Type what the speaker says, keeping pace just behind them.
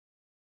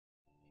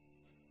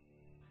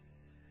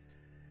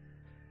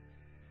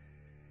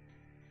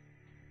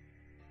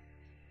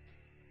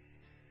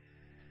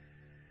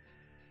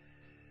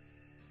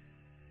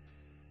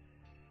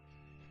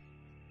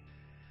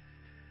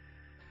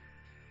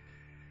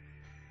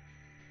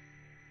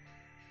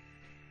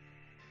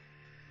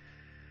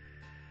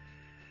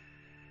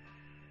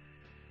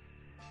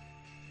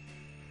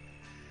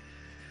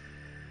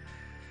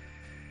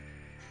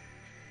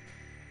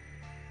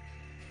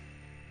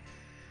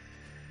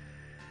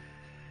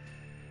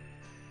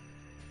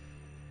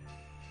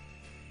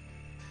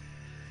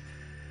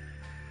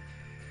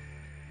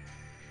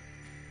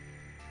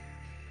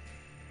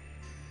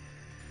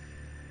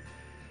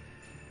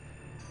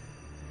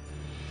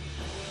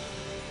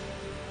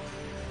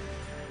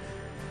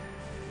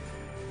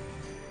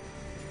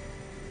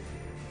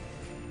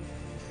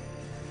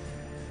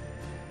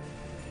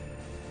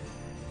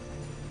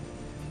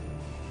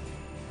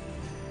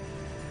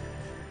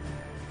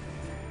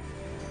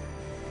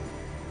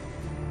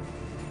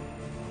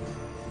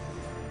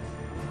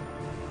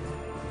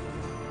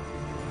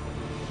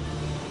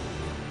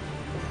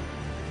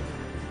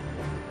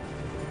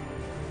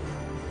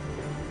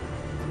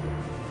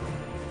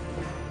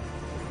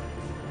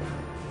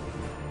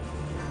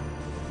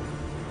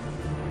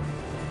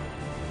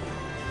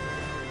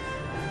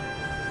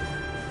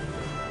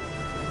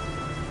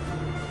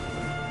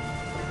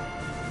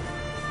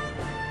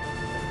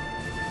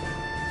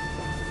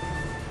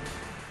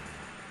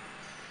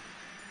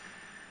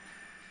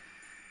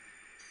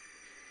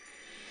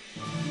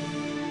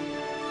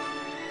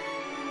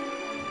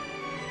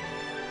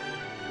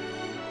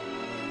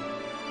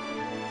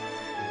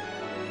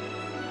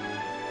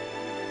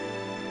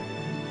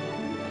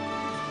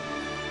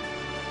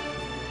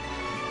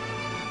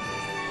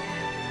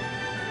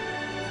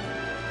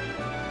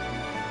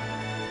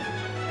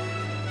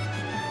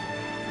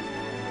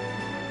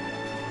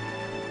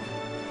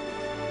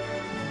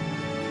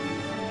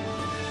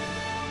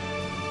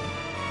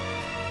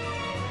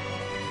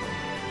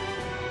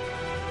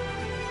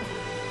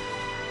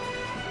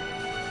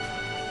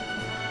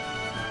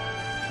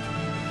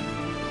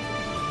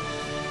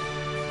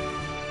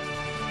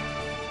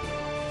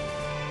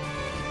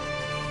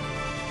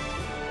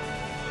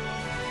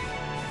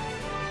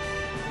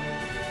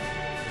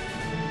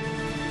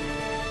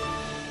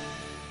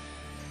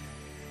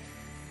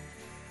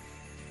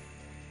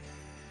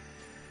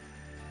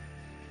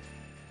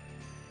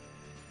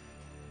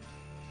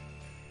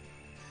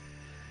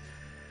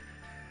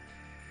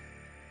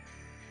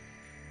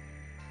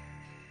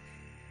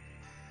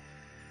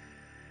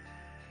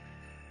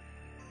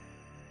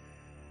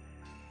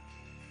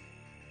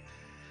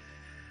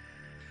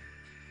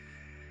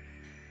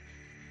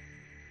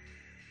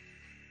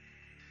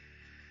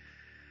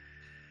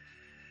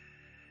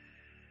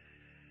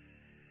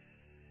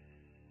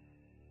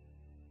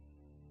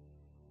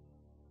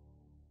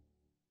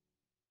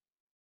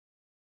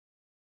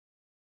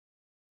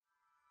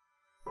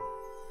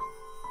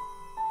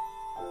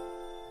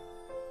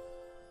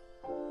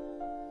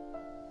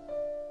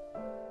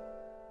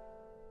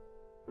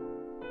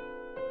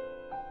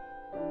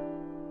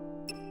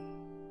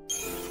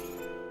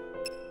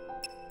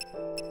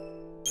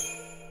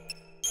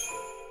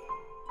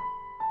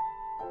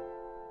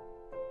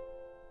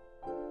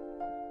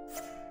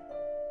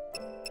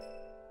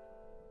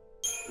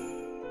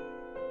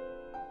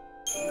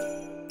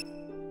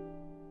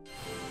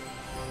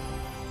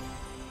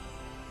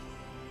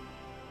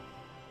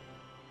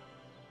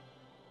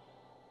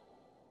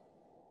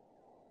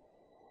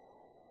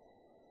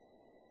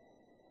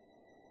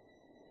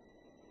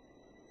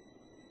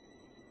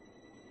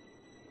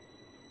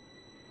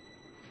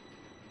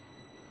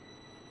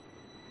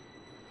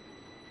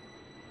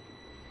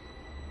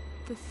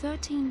the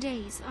 13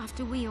 days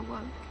after we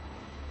awoke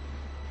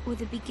were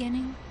the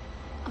beginning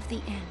of the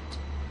end.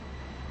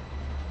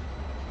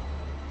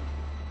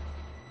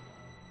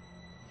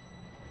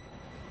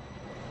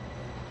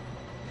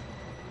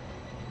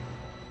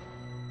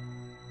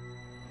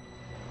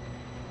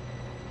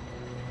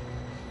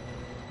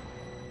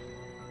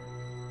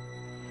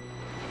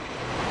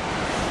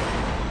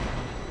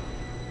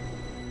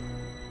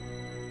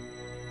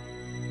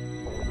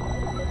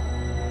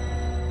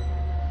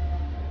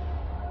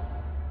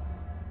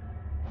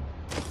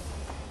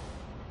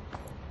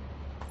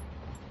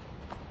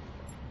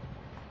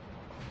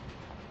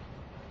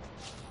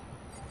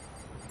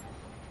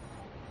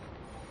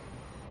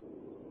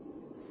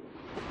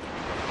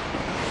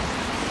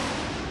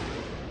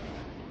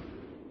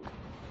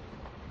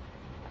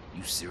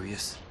 You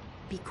serious?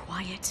 Be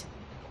quiet.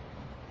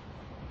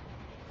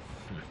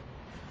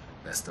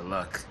 Best of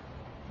luck.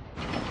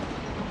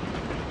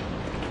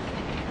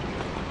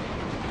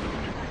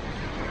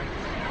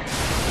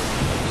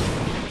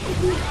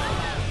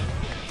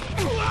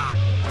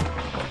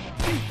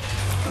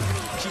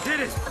 She did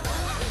it!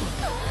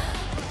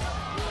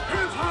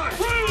 Hands high!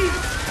 Freeze!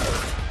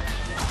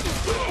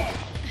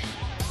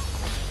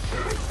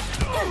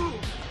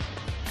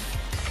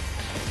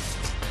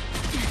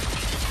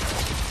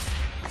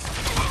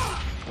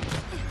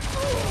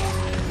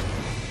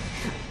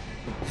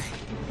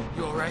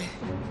 You alright?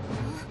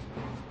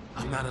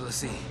 I'm not a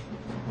Lassie.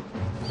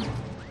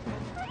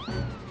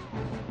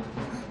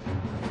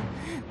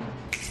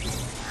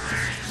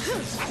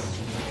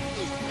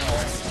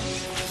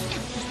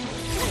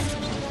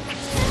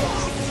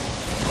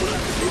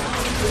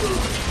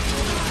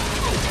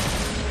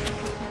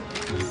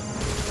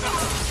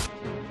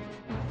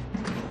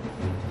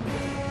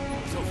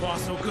 So far,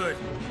 so good.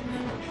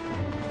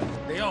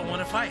 They all want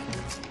to fight.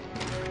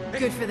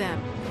 Good for them.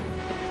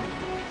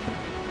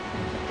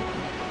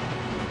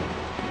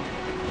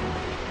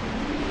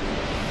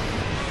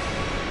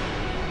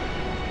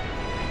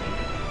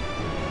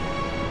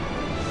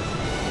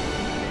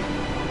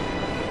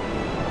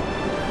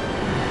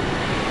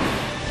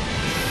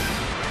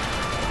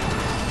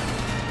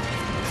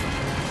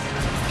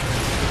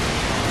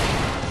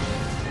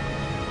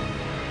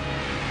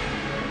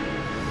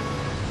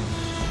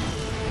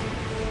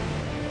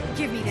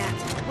 Give me that.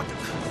 What the...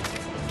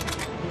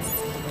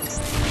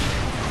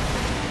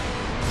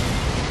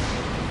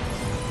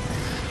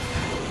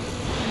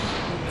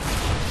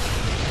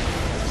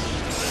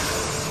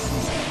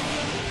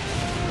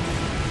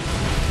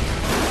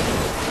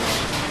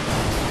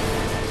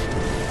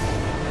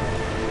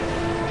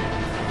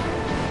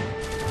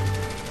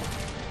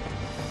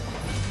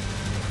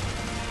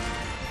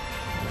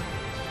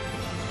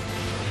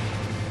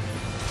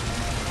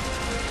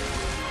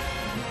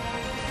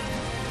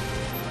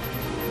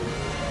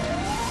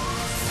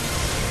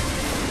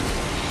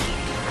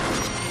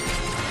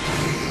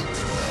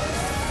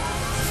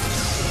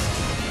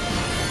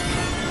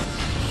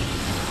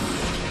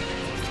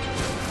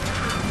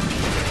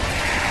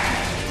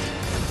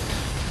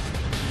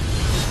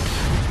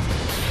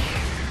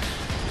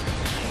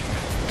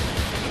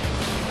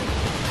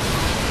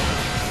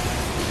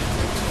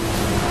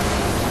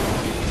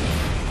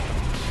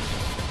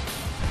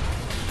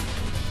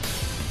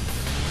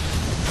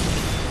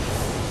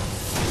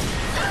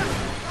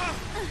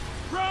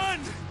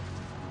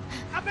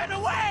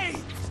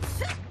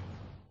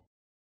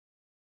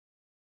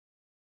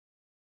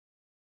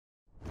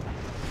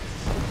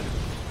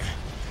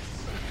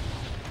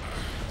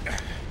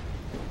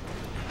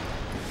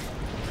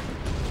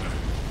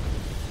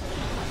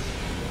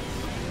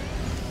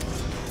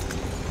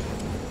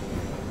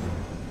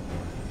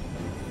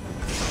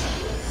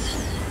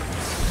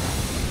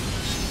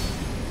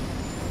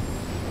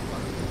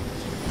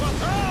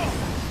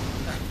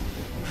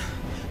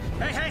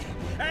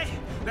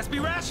 Let's be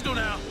rational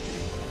now.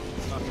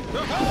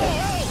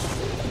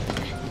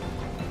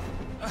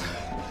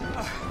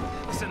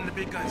 We're sending the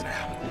big guns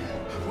now.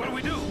 What do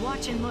we do?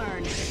 Watch and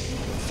learn.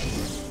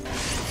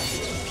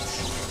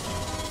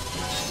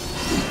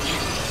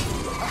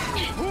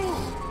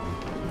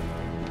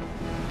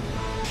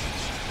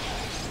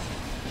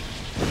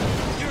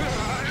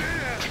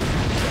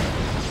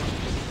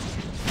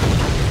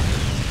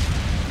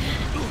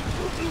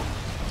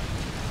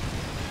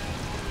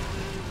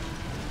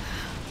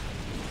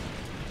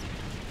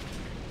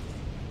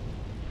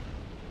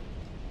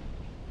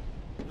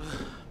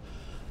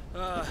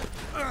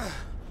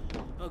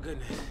 Oh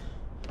goodness.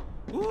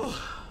 Woo.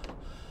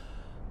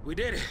 We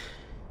did it.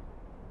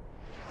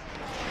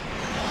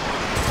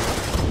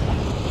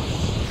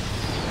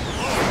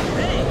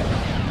 Hey.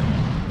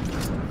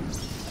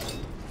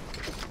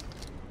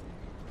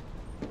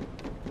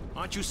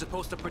 Aren't you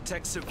supposed to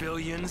protect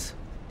civilians,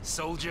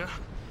 soldier?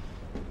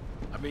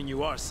 I mean,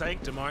 you are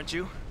Sanctum, aren't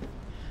you?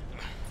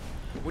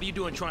 What are you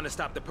doing trying to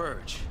stop the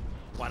purge?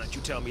 Why don't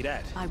you tell me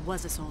that? I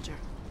was a soldier.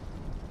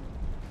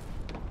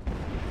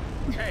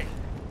 Hey,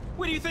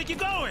 where do you think you're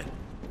going?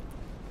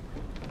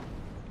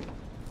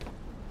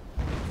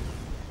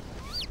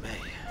 Man.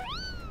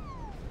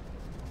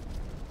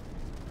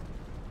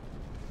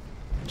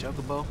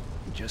 Chocobo,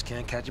 we just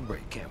can't catch a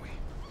break, can we?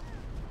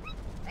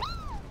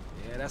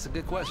 Yeah, that's a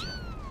good question.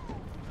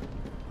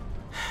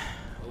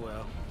 Oh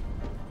well.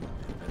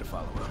 Better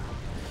follow up.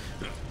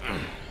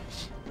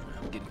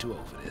 I'm getting too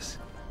old for this.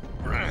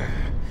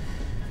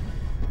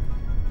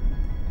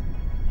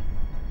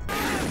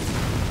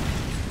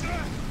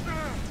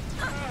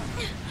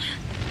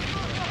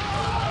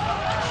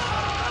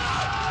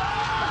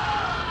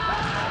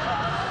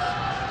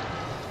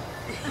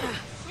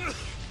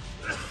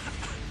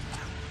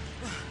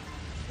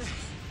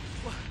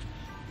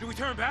 Do we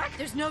turn back?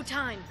 There's no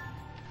time.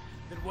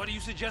 Then what do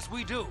you suggest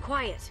we do?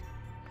 Quiet.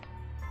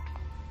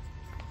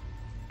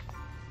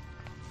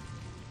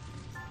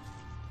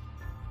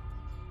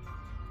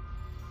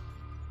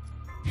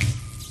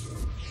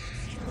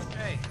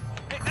 Hey!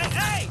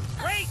 Hey!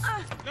 Wait!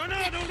 No,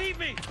 don't leave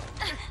me!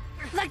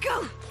 Let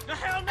go! No,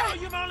 hell no!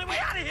 You're my only way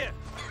out of here!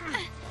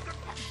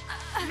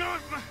 No,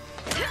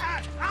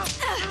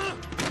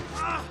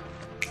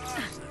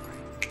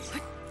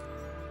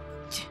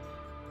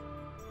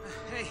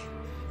 Hey,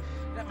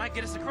 that might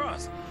get us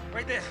across.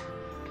 Right there.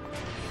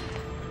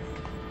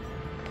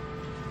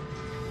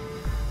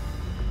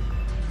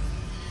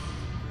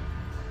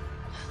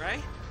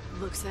 Right?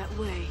 Looks that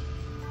way.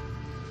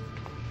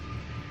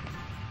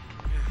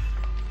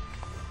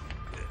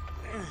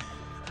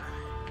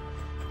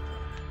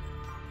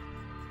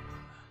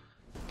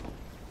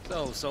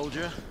 So,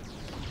 soldier.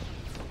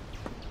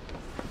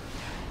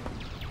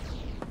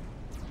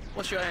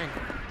 What's your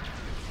angle?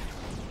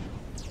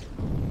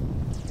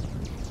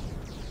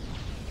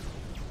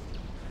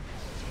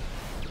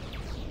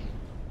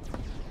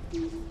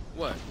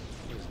 What?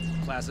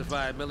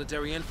 Classified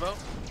military info?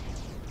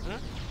 Huh?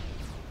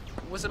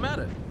 What's the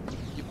matter?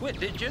 You quit,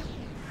 didn't you?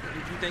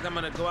 Did you think I'm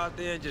gonna go out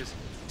there and just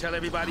tell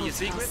everybody your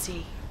secrets?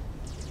 Masashi.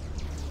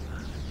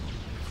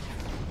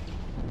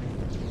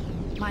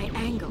 My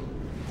angle.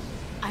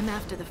 I'm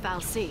after the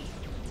ffxiii.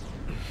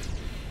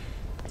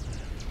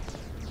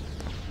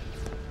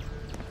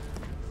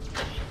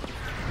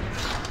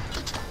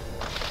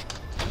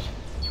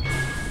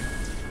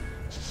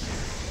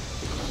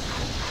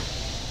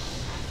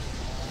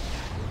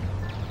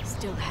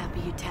 Still happy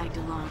you tagged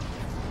along.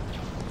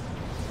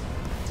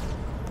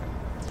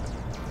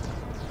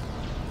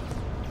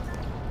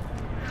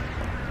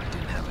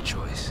 Didn't have a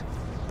choice.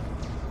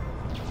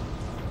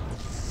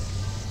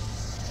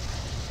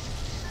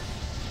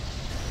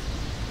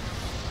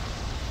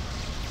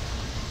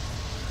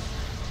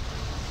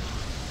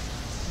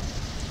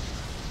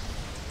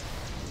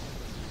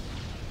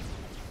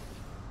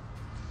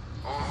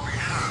 On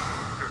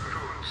behalf of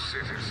Cocoon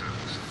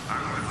citizens, I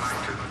would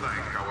like to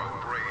thank our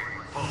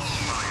brave false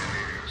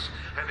pioneers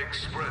and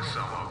express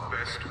our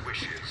best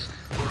wishes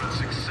for a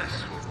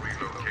successful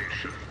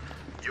relocation.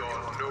 Your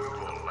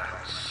noble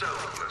and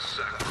selfless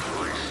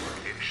sacrifice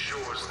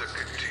ensures the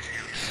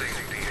continued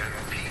safety and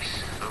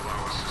peace of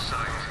our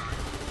society.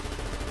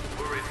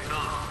 Were it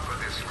not for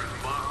this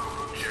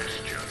remarkable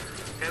gesture,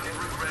 every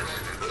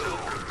resident of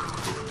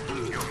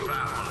Cocoon, your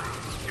family,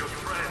 your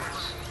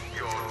friends,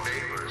 your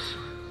neighbors,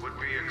 would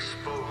be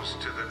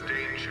exposed to the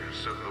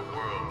dangers of the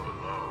world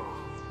below.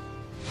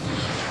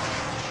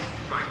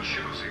 By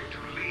choosing to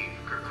leave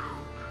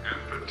Cocoon and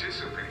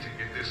participating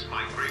in this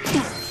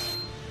migration...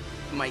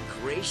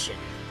 Migration?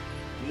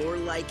 More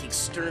like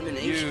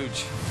extermination.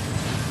 Huge.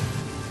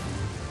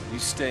 You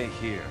stay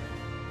here.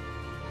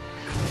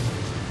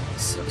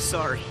 So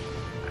sorry.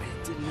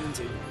 I didn't mean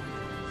to.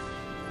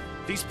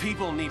 These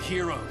people need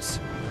heroes.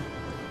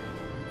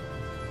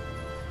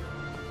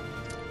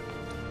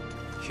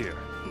 Here.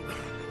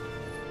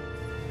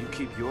 You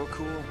keep your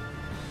cool,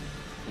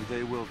 and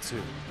they will too.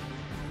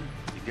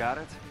 You got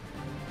it?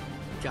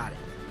 Got it.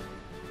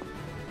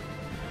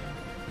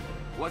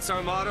 What's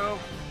our motto?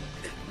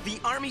 The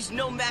army's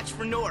no match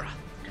for Nora.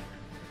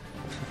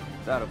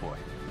 That a boy.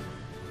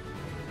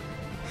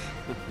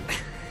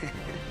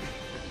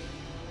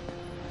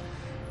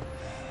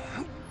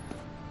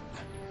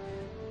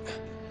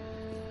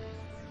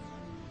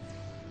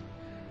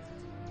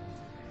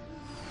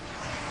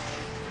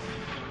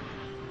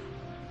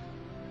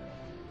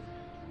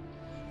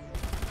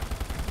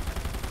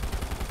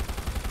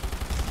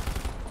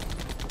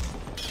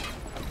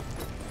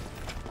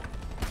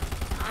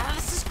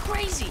 This is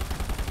crazy.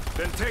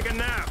 Then take a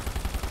nap.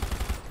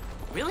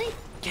 Really?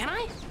 Can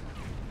I?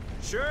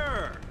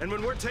 Sure. And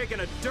when we're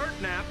taking a dirt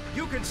nap,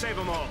 you can save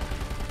them all.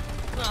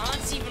 Oh,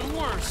 that's even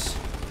worse.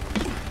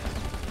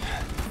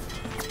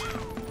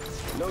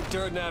 No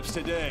dirt naps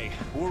today.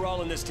 We're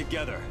all in this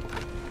together.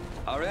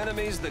 Our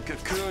enemy's the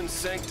Cocoon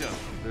Sanctum.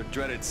 Their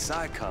dreaded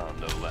PSICOM,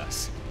 no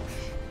less.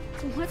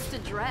 What's to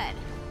dread?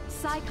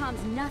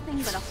 PSICOM's nothing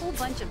but a whole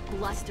bunch of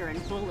bluster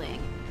and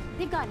bullying.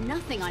 They've got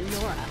nothing on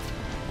Nora.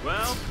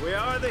 Well, we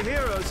are the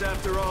heroes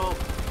after all.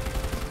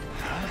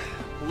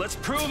 Let's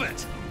prove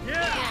it!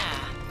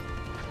 Yeah!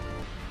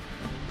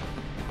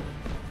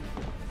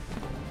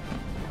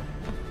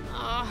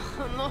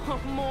 No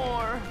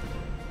more.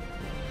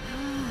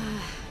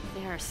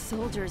 There are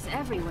soldiers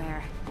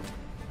everywhere.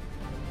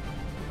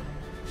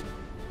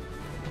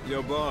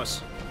 Yo,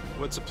 boss.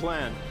 What's the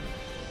plan?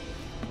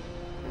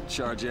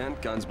 Charge in,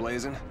 guns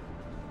blazing.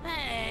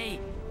 Hey,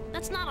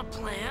 that's not a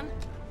plan.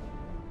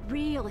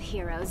 Real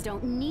heroes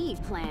don't need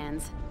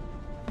plans.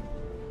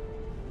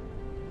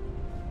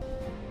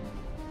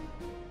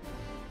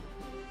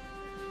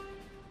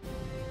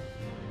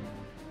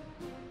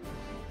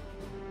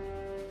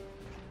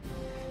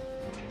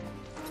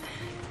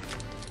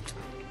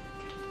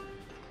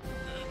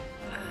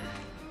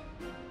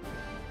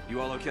 You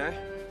all okay?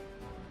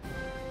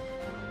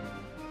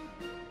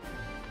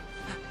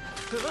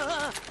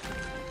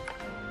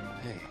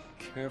 Hey,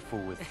 careful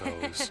with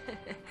those.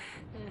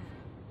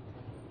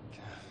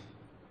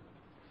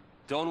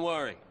 Don't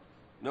worry.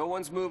 No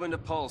one's moving to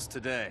Pulse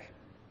today.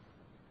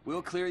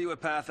 We'll clear you a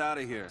path out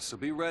of here, so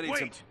be ready to...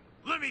 Wait!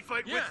 Let me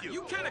fight with you!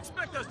 You can't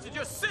expect us to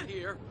just sit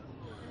here.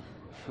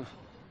 Could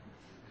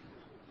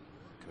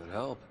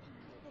help.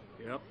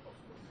 Yep.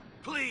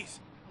 Please,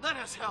 let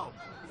us help!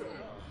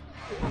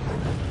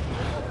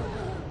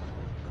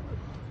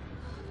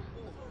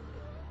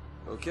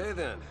 Okay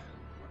then.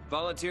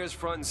 Volunteers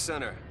front and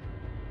center.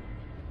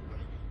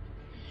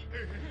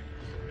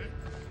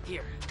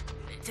 Here,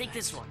 take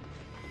this one.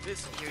 Here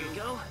you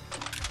go.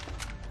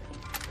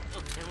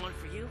 And one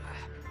for you.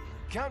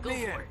 Count Go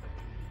me in. for it.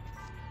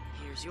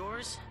 Here's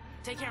yours.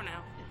 Take care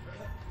now.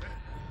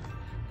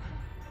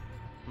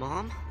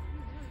 Mom?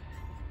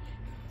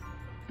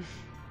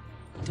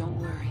 Don't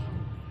worry.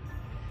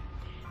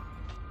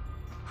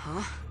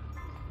 Huh?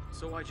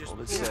 So I just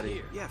Hold it steady.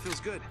 here. Yeah,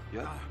 feels good.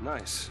 Yep,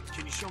 nice.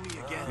 Can you show me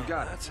again? You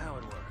got it. That's how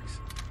it works.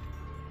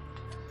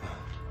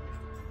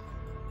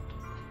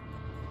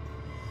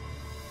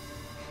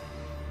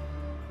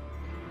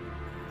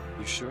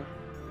 You sure?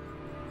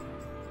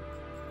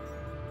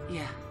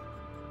 Yeah.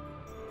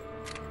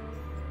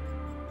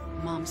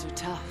 Moms are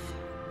tough.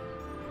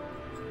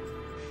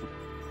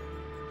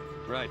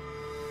 Right.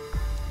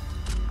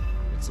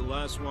 It's the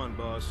last one,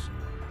 boss.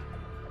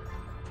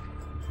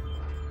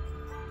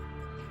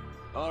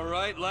 All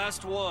right,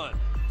 last one.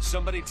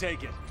 Somebody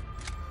take it.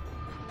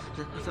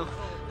 No,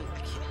 I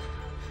can't.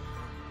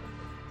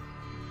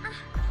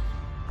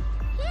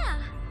 Yeah.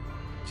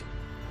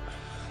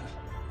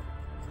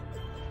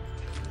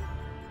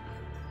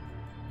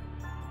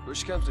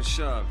 Push comes to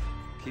shove.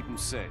 Keep him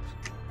safe.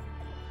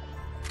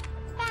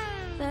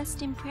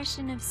 First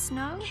impression of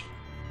snow?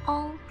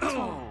 All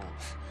talk.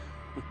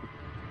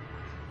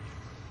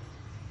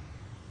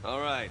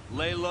 All right,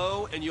 lay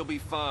low and you'll be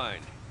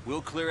fine.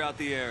 We'll clear out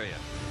the area.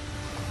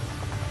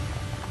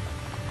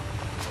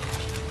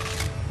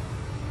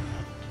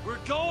 We're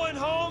going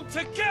home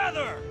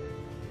together!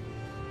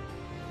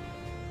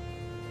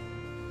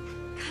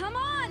 Come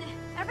on!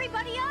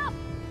 Everybody up!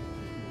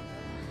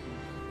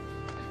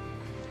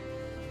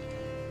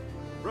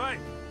 Right!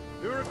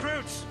 New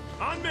recruits!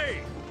 On me!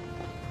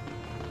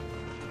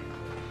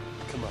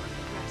 Come on.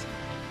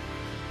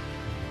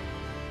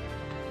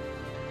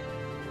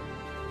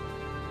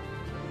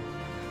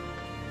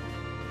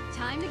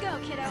 Time to go,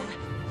 kiddo.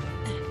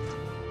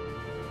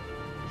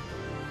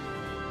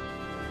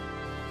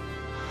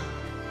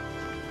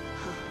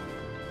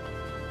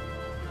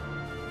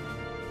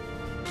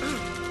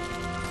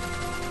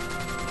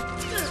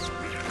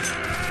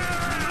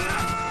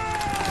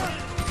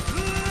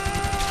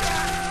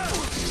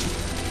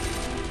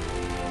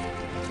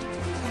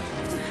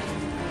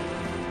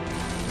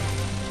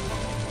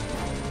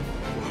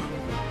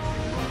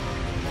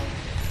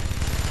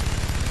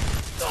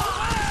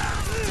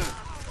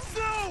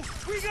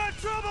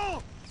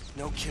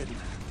 No kidding.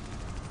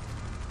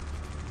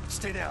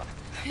 Stay down.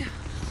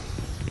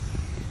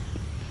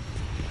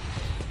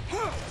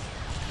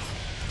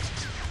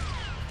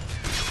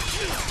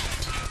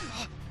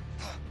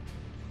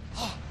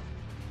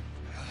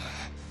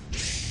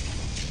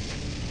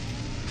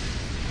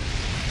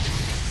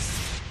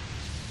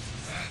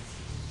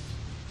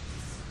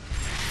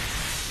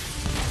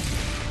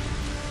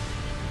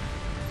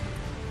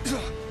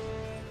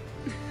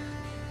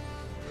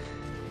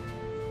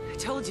 I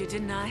told you,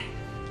 didn't I?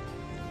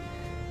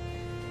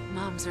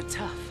 Moms are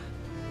tough.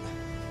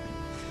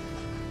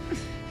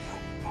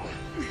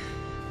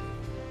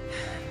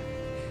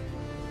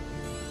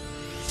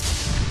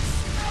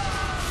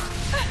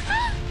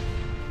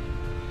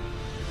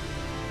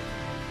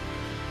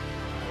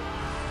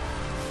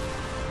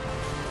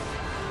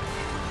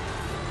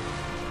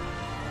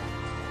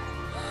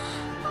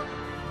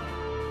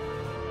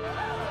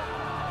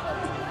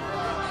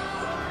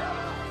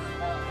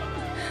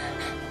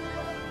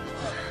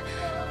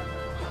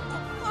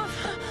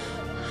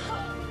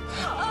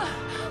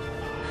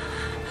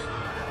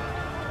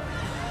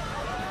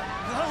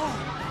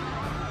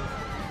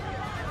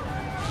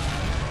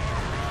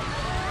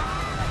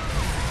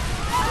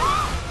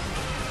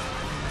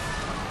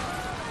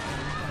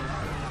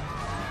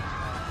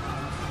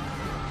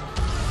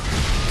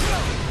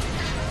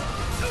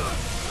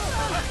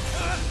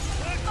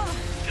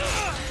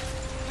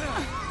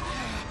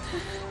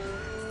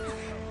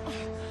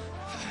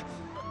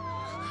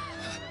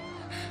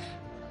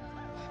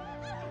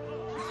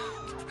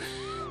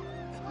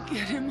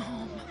 Get him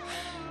home.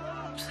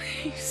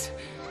 Please.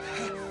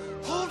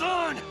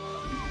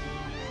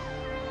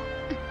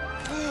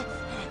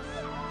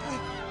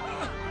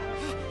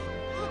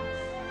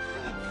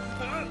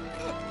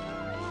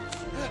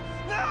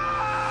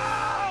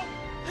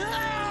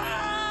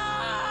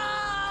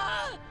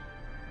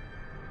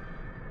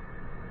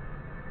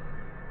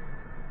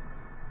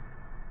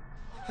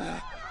 Come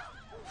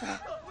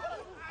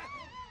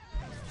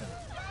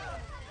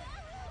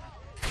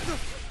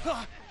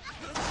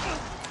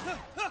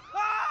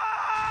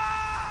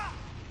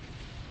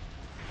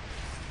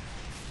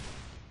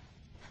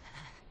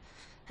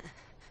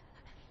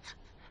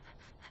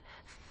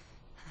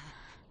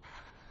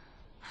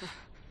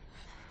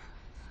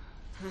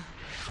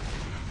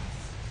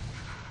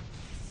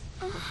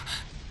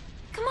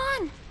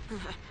on!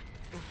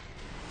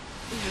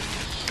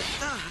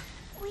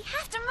 We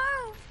have to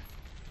move!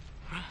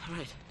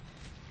 Right.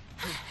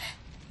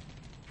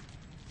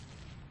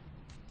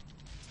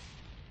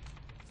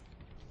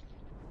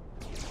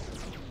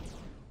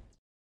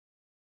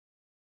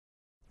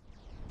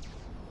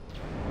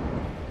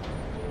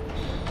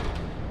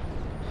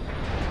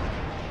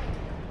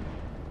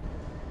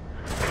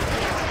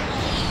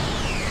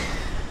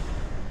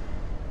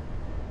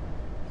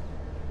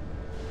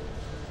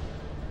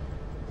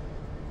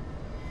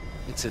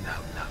 It's an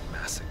out-and-out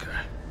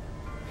massacre.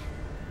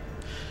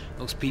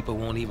 Those people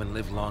won't even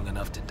live long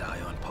enough to die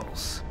on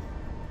pulse.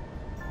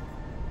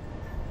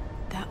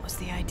 That was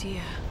the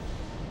idea.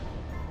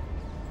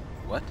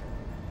 What?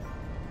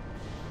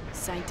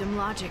 Sanctum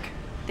logic.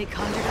 They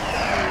conjured up the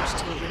purge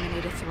to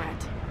eliminate a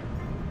threat.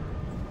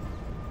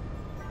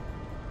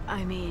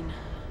 I mean,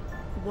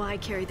 why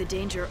carry the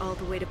danger all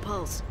the way to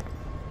Pulse?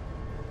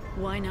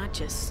 Why not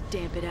just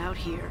stamp it out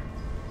here?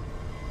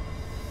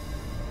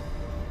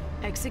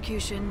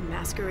 Execution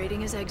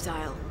masquerading as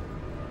exile.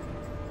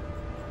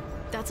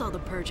 That's all the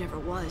Purge ever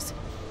was.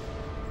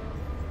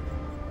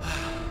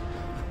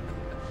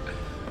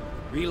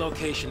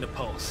 Relocation to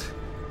Pulse.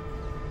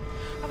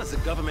 How does the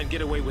government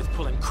get away with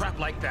pulling crap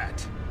like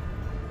that?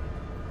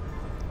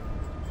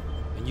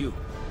 And you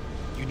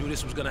knew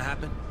this was gonna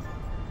happen?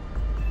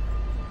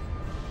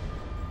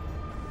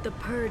 The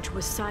Purge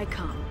was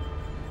SciComm.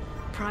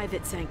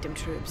 Private Sanctum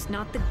troops,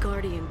 not the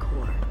Guardian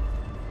Corps.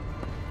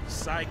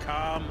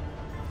 SciComm?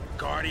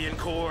 Guardian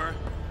Corps?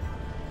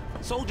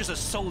 Soldiers are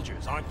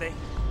soldiers, aren't they?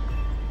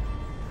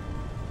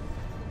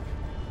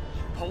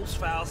 Pulse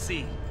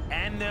ffxiii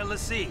and their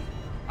lessee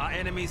are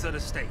enemies of the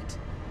state.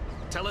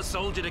 Tell a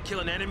soldier to kill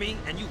an enemy,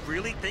 and you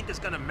really think it's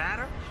gonna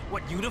matter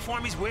what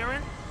uniform he's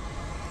wearing?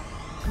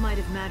 Might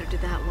have mattered to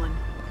that one.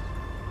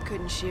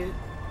 Couldn't shoot.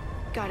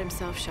 Got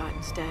himself shot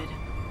instead.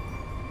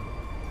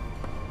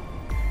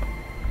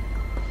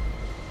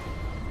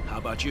 How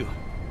about you?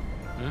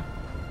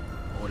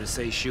 Orders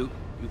say shoot,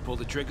 you pull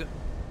the trigger?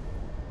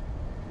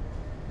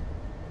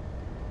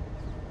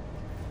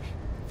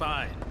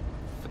 Fine.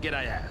 Forget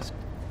I asked.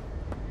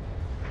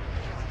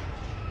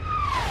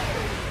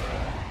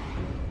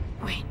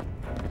 Wait.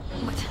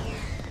 What?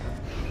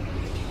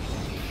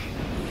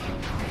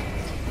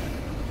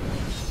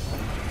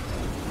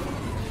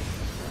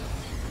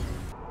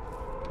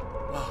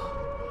 Whoa.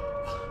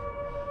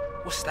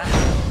 What's that?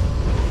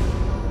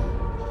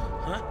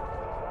 Huh?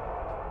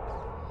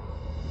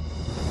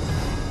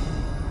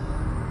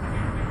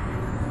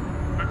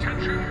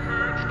 Attention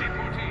Purge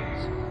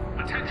deportees!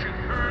 Attention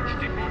Purge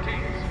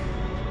deportees!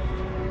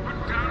 Put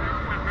down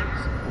your weapons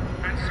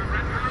and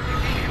surrender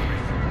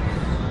immediately.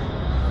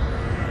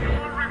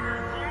 Your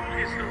removal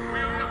is the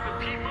will of the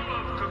people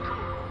of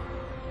Cocoon.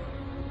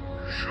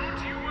 Should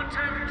you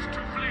attempt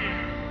to flee,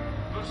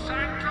 the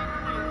Sanctum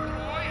will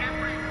employ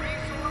every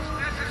resource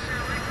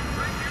necessary to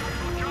bring you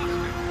to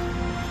justice.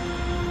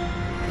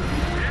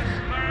 This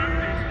land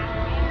is no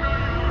longer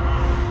your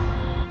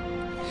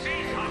home.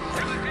 Cease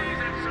hostilities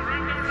and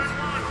surrender at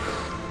once.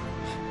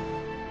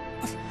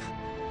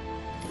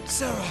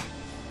 Sarah!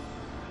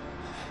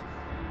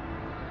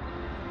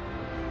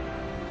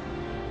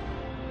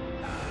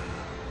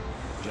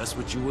 Just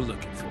what you were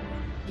looking for.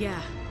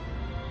 Yeah.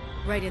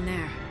 Right in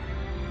there.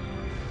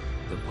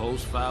 The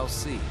Pulse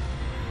ffxiii.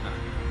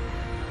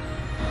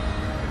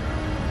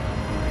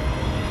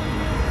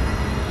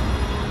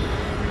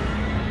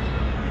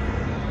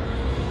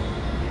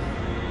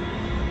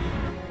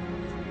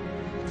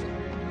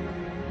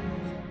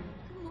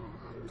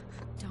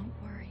 Don't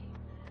worry.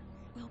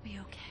 We'll be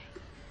okay.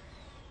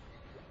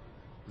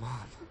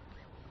 Mom.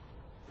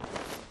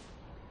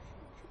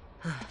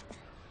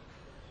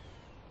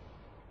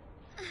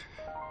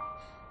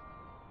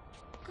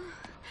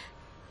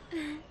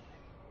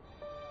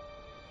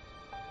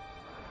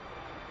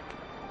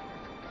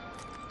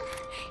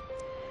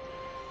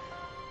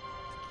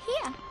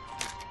 Here.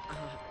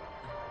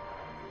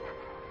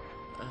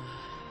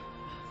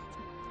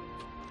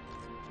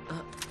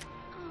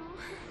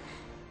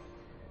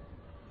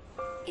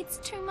 It's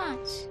too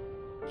much,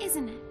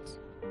 isn't it?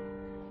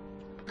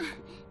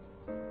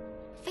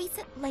 Face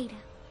it later.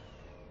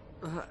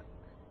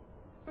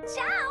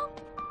 Ciao!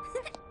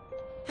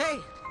 Hey,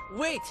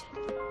 wait!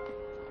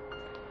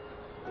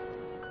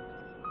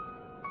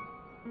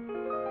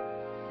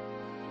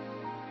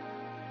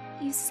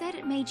 You said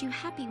it made you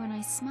happy when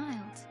I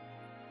smiled,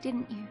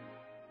 didn't you?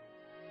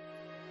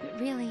 But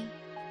really,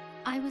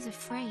 I was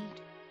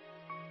afraid.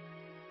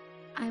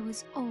 I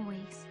was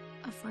always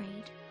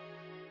afraid.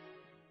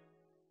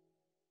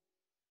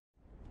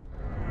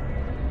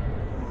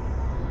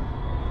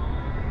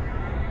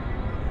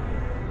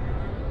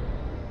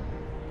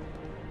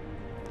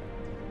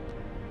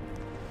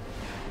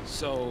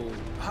 So,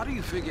 how do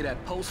you figure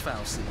that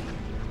ffxiii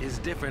is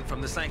different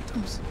from the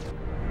sanctums?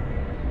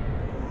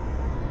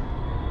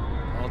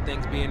 All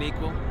things being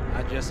equal,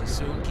 I just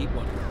assume keep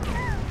one.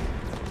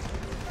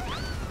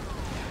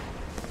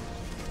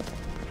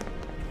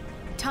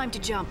 Time to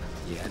jump.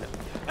 Yeah, I know.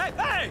 Hey,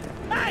 hey!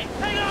 Hey!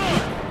 Hang on!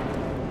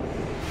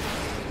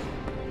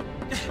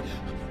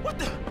 What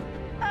the?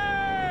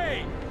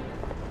 Hey!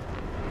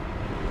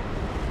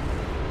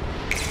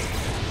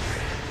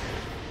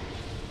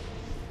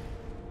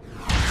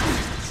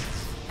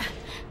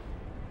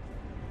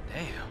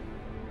 Damn.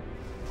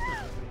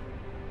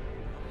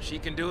 She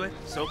can do it,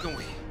 so can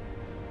we.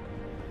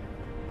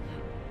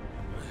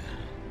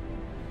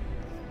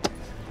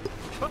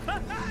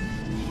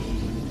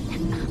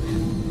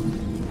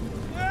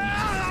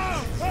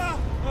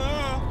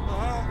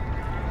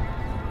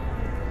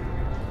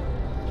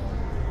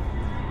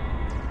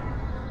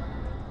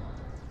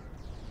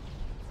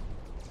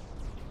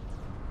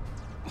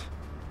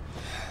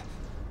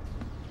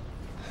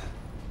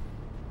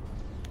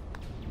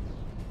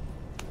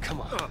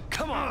 Come on,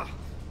 come on!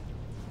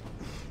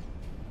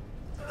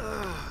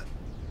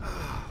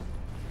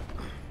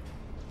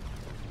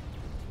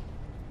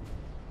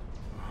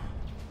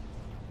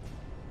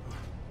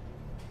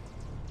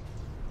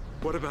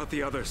 What about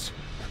the others?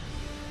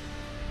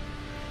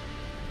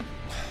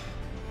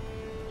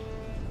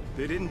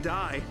 They didn't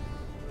die.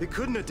 They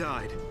couldn't have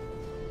died.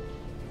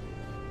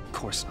 Of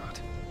course not.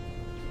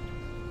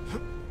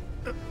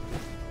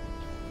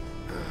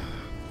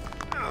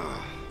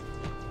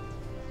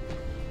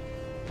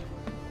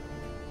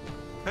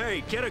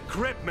 Hey, get a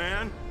grip,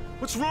 man!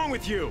 What's wrong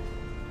with you?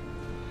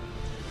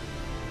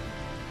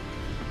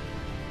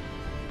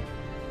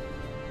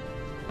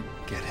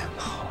 Get him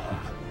home.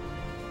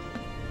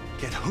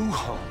 Get who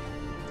home?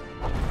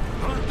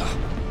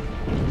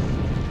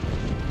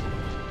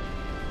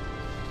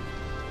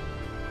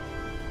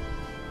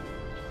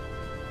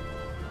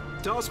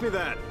 Toss me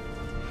that.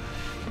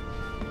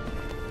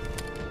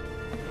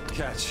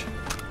 Catch.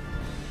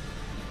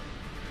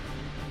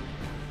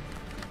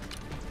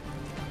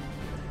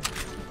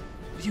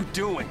 What are you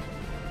doing?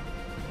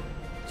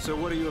 So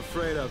what are you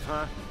afraid of,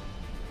 huh?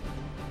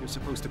 You're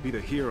supposed to be the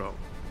hero.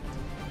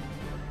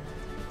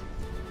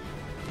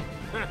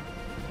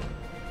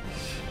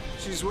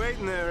 She's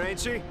waiting there, ain't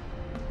she?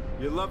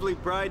 Your lovely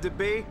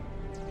bride-to-be?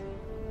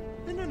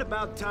 Isn't it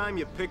about time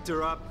you picked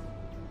her up?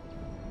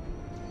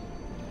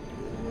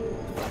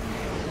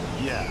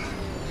 Yeah.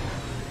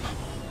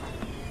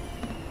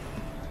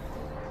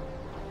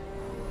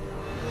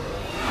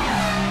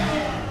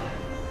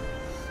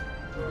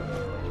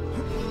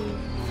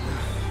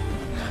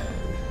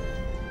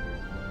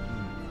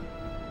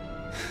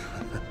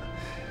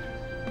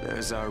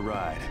 There's our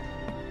ride.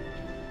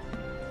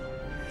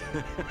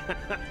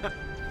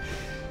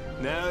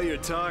 Now you're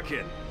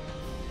talking.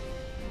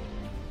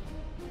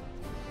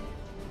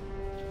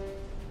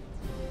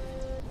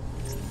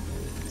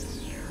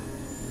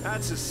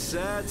 That's a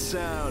sad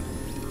sound.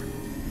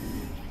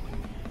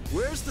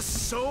 Where's the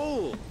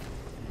soul?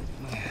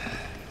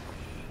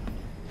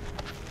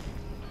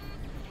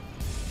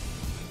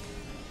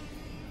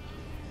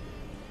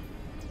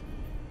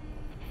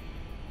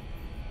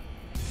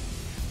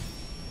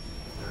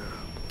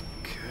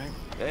 Okay.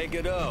 Hey,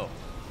 Godot.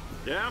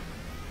 Yeah?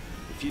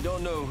 If you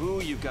don't know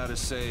who you've got to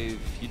save,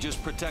 you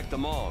just protect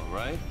them all,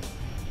 right?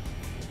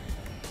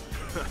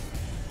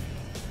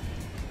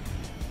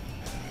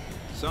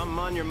 Something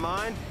on your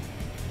mind?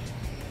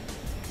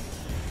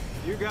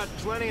 You got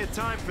plenty of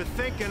time for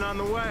thinking on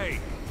the way,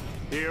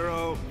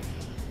 hero.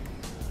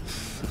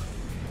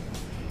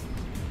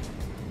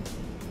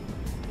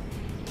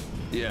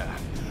 Yeah.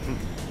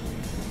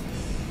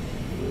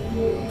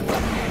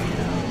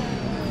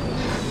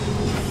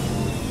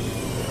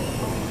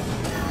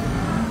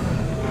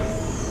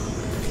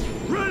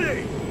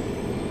 Ready!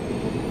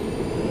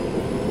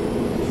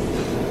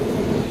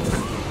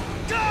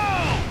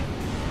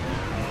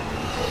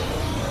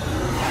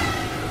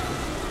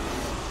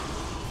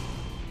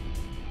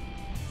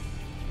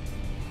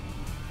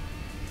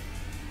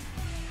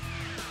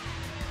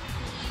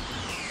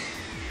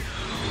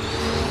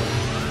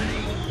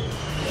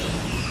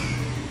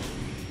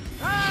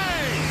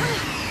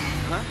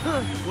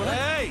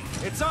 Hey!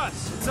 It's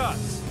us! It's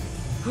us!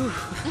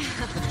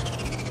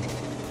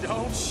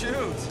 Don't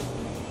shoot!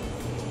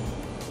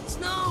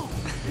 Snow!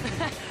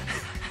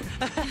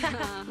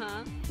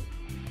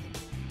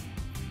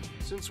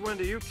 Since when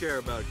do you care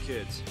about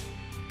kids?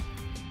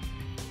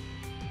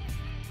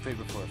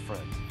 Favor for a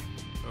friend.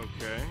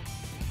 Okay.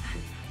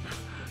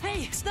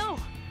 Hey, Snow!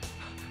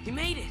 You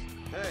made it!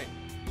 Hey,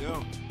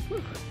 yo.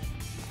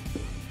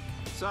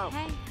 So,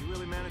 Hey. you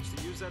really managed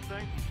to use that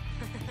thing?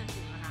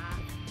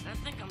 I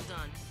think I'm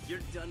done.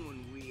 You're done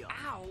when we are.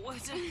 Ow,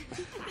 what's it?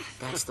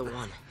 That's the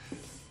one.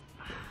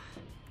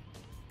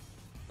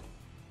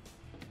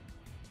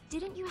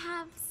 Didn't you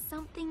have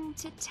something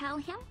to tell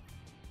him?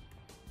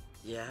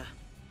 Yeah,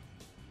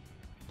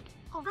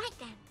 All right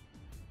then.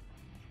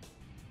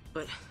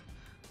 but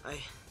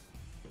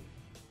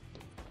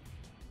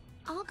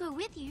I'll go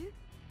with you.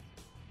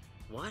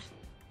 What?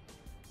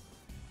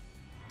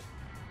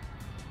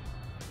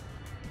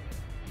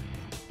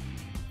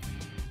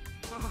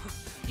 Oh,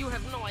 you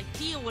have no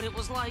idea what it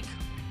was like.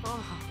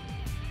 Oh.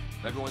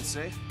 Everyone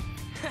safe?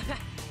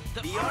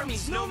 The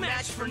army's no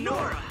match for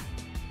Nora!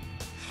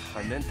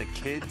 I meant the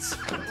kids.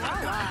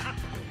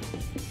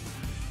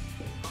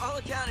 All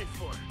accounted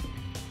for.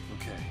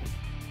 Okay.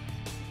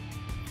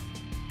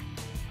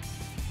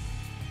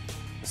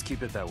 Let's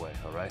keep it that way,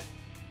 all right?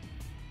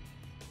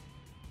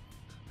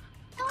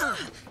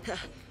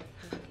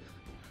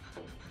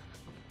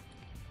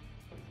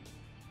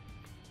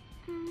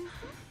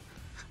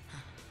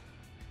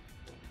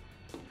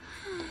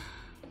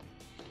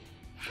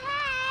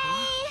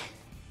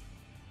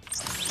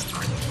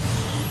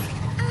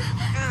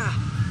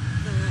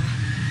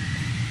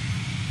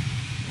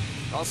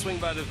 I'll swing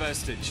by the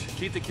vestige.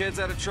 Keep the kids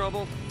out of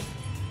trouble?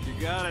 You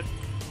got it.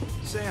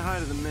 Say hi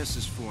to the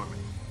missus for me.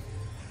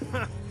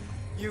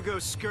 You go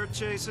skirt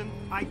chasing,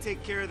 I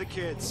take care of the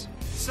kids.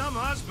 Some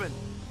husband.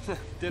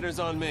 Dinner's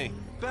on me.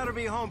 Better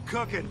be home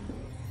cooking.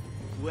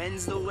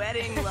 When's the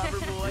wedding, lover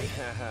boy?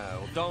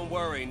 Well, don't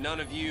worry,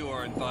 none of you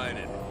are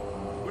invited.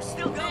 We're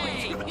still going.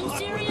 Hey, you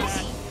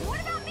serious?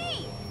 What about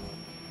me?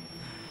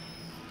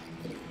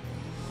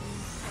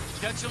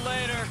 Catch you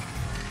later.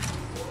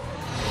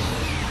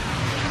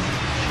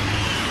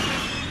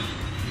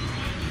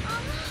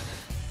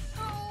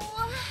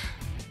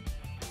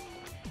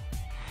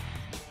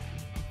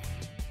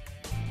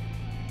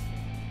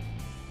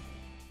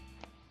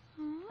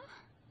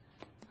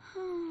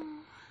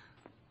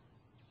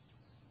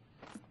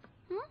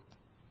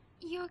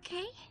 You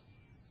okay?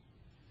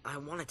 I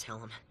want to tell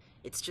him.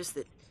 It's just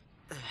that...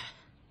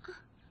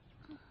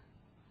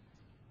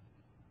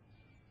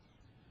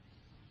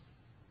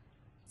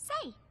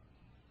 Say,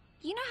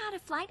 you know how to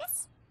fly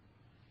this?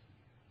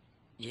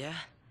 Yeah,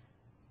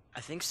 I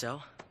think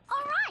so.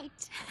 All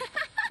right.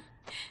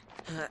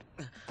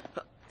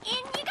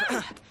 In you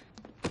go.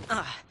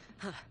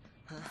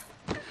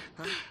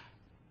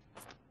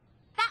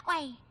 That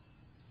way.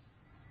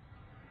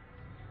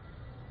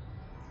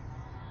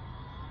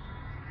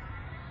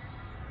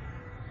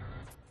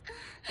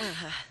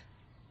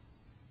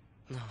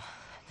 No.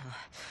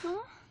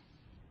 Huh?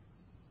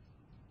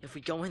 If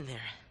we go in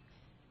there,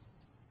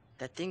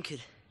 that thing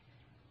could...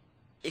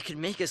 It could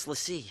make us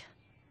l'Cie.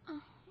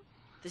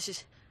 This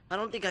is... I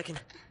don't think I can...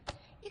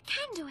 You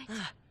can do it.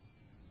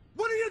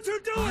 What are you two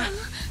doing?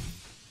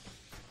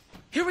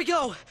 Here we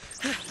go!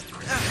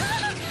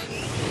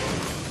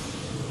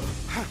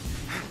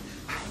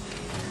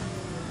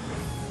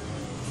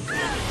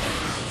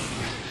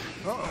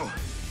 Uh-oh.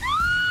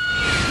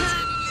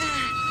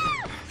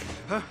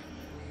 Huh?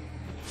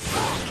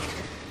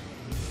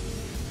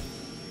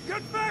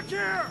 Get back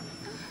here!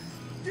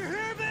 You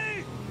hear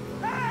me?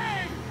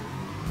 Hey!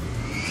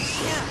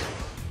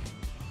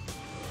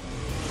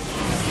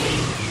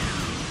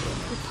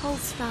 The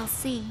pulse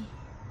ffxiii.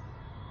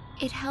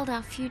 It held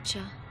our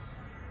future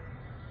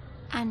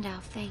and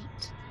our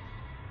fate.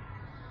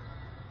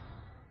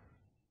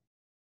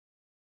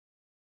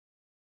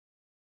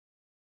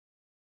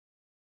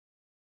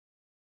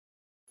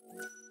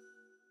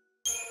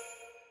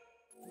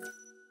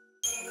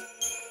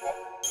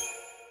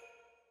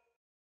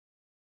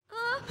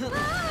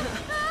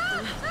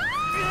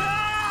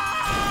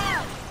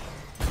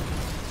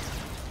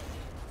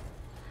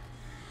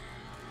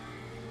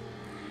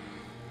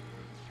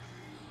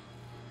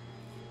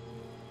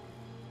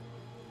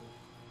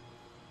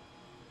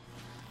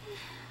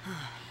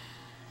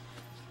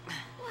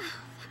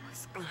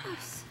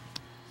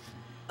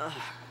 Now,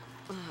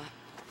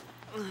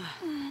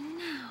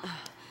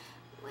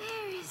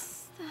 where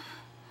is the...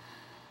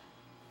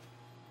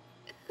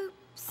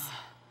 Oops.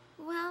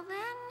 Well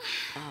then...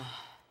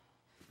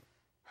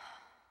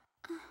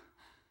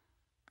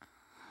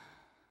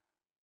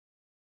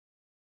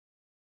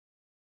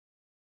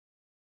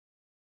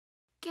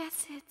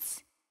 Guess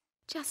it's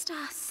just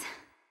us.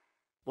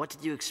 What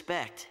did you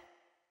expect?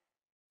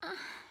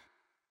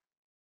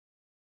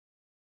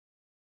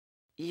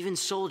 Even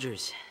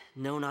soldiers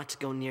know not to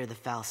go near the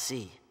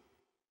ffxiii.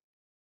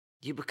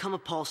 You become a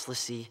pulse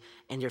l'Cie,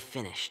 and you're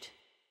finished.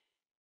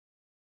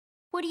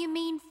 What do you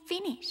mean,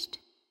 finished?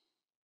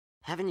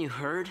 Haven't you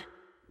heard,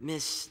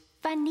 Miss...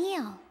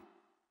 Vanille.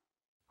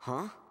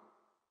 Huh?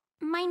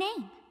 My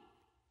name.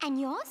 And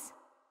yours?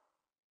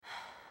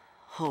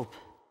 Hope.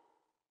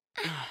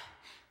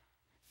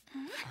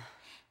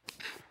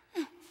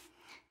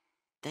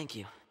 Thank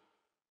you.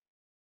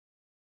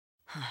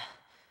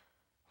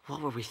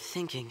 What were we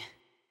thinking?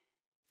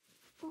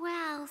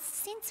 Well,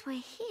 since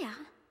we're here,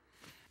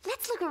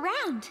 let's look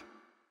around.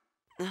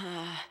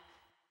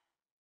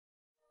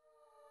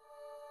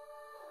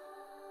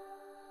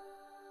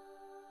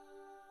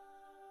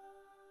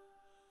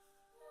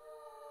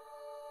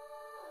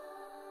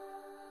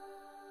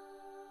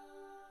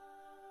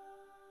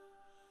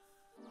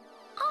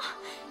 Oh,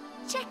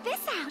 check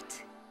this out.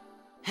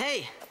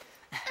 Hey!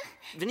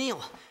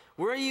 Vanille,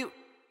 where are you?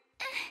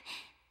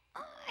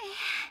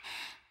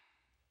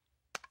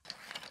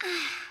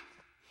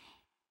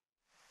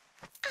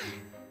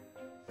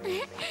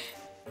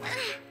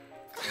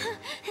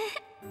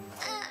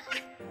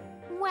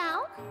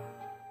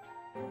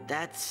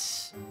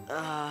 That's,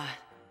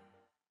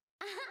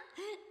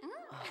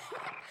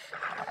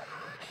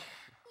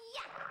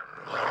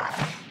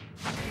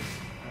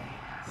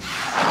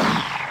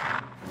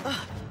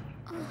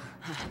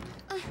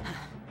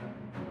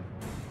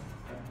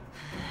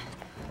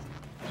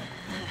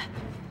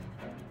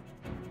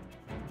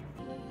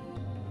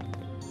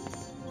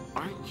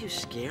 Aren't you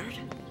scared?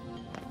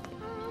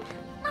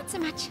 Not so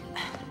much.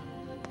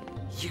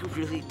 You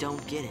really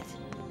don't get it.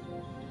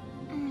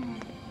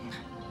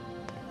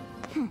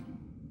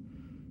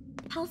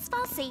 Pulse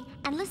Falsi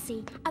and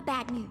Lassie are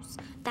bad news.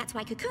 That's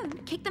why Cocoon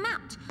kicked them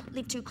out.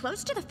 Live too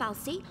close to the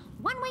Falsi,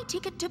 one-way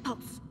ticket to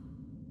Pulse.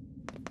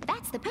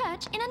 That's the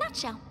purge in a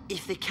nutshell.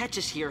 If they catch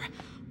us here,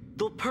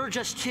 they'll purge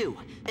us too.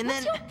 And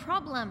What's then... your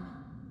problem?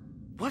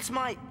 What's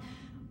my...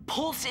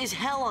 Pulse is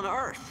hell on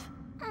Earth.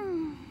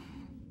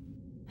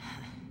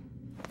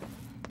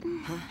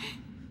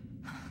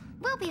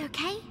 We'll be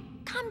okay.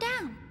 Calm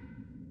down.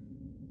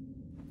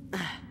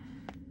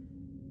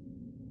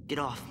 Get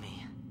off me.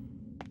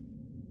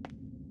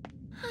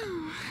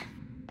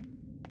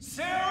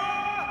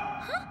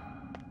 Sarah! Huh?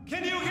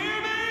 Can you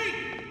hear me?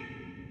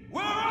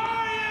 Where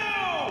are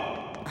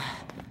you?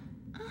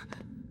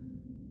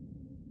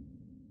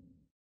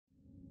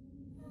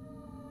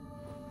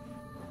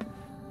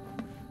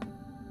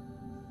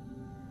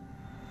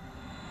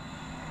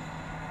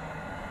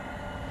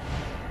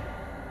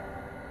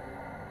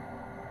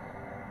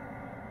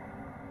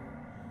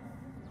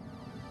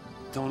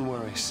 Don't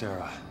worry,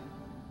 Sarah.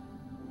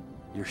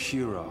 Your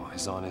hero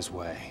is on his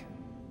way.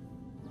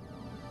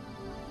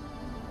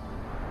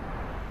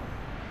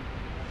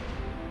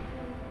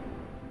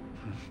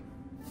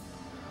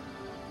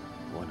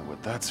 Wonder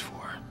what that's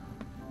for.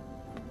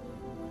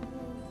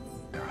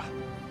 Sarah.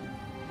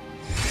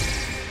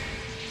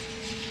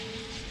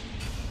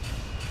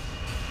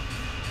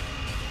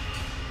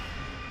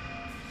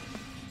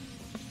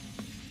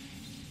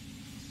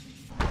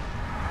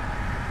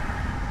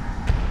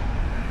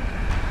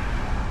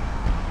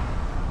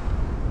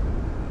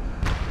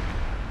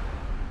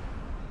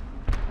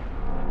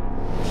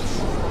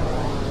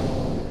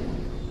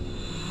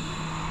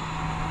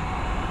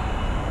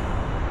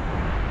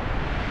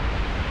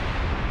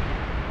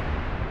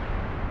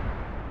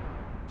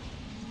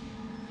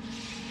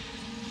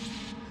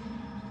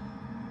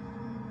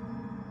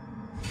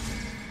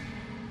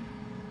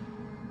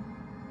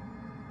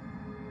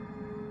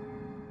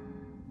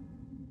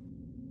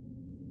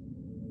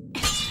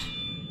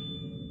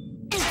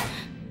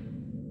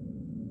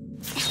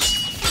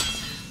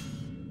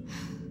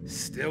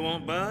 Still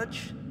won't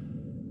budge?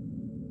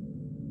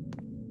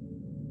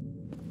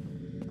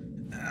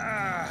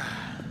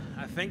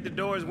 I think the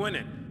door's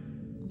winning.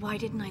 Why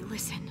didn't I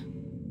listen?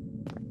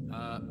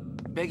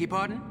 Beg your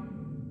pardon?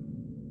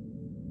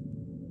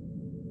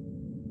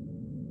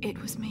 It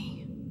was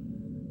me.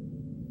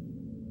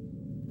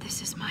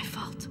 This is my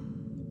fault.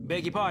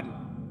 Beg your pardon?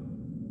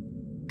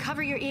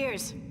 Cover your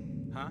ears.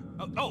 Huh?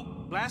 Oh,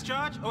 blast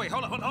charge? Oh, wait,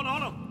 hold on.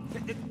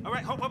 All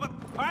right, hold up.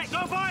 All right,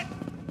 go for it!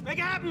 Make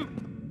it happen!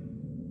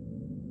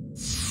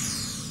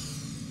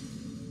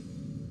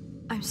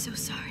 I'm so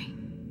sorry.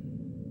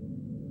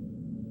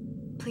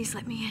 Please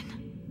let me in.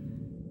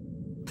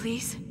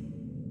 Please?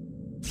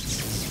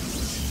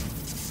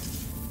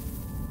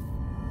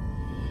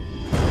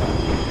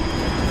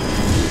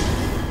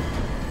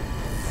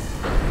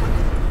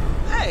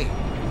 Hey!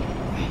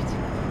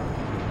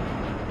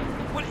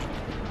 What?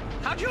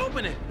 How'd you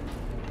open it?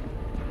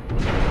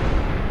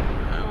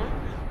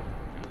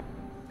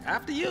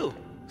 After you.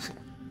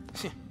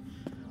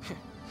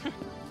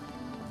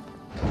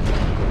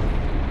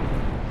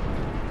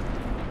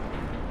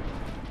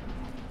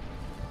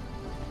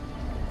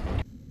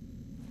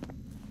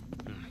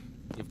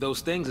 If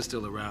those things are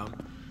still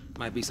around,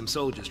 might be some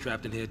soldiers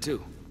trapped in here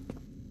too.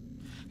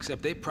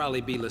 Except they'd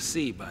probably be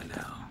Lassie by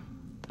now.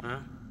 Huh?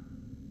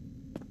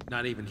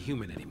 Not even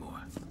human anymore.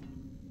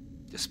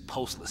 Just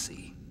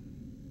post-Lassie.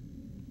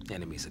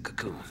 Enemies of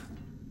Cocoon.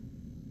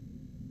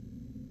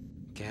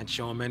 Can't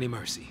show them any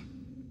mercy.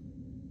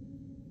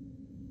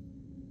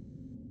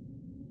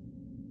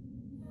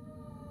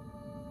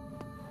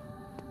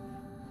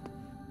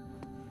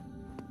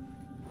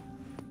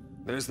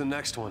 There's the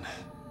next one.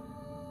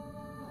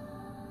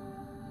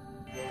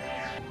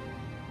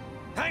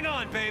 Hang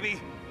on,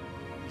 baby!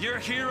 Your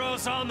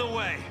hero's on the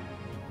way!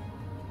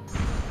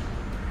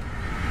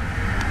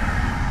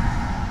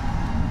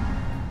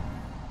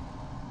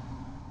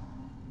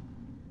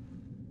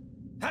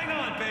 Hang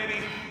on,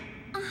 baby!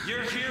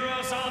 Your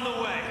hero's on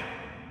the way!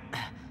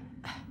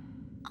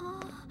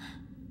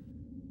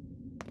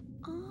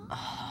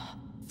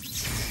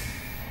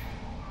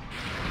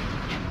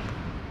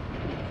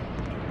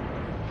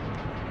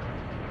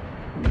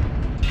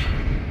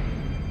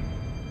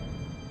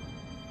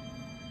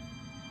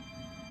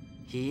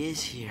 He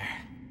is here.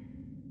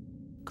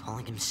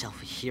 Calling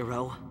himself a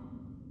hero.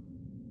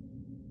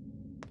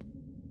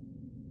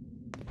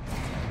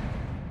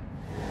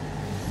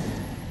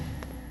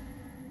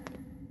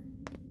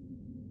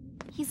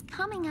 He's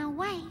coming our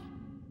way.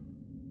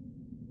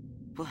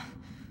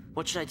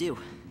 What should I do?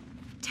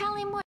 tell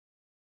him what...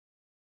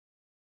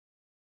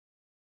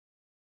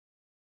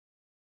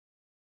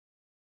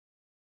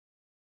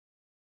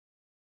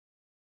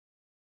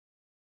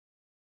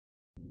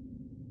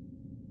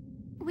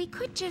 We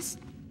could just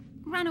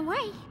run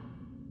away.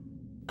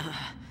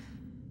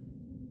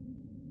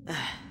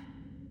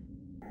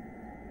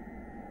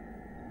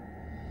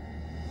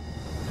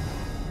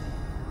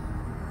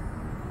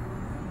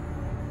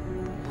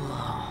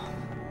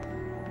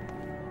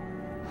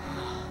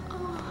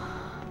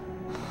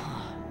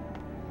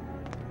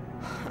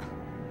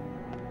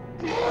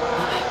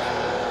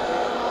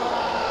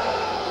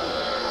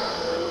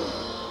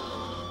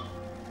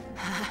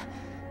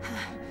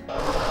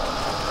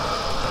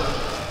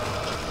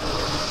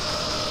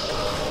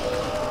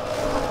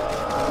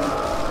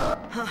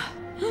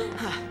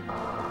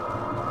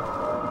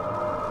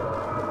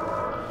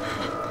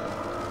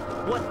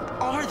 What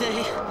are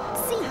they?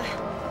 See?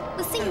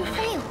 The seal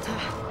failed.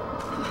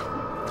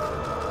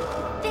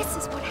 This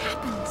is what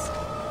happens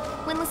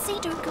when the sea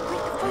don't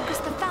complete the focus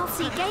the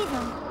ffxiii gave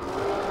them.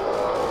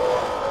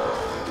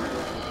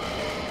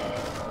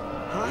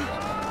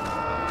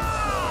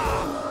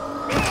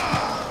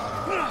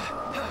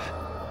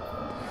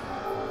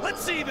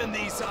 Let's even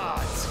these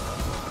odds!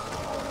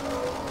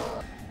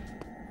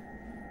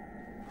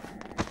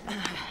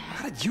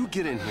 How did you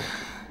get in here?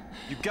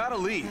 You gotta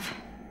leave.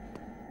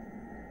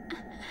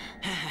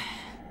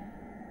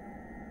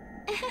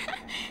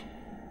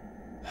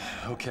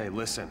 Okay,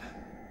 listen.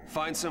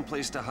 Find some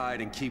place to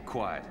hide and keep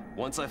quiet.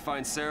 Once I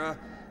find Sarah,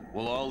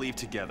 we'll all leave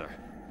together.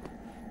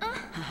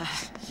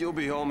 You'll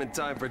be home in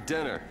time for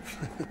dinner.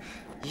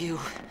 You...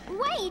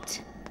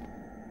 Wait!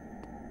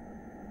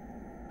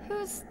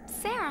 Who's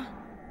Sarah?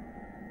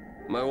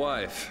 My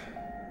wife.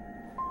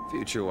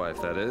 Future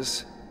wife, that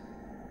is.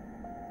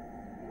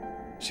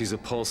 She's a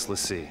pulse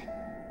lassie.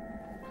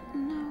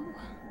 No.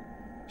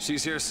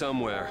 She's here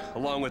somewhere,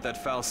 along with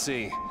that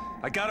ffxiii.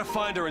 I gotta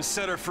find her and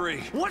set her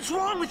free. What's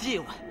wrong with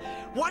you?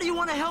 Why do you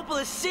want to help a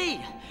lassie?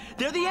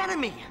 They're the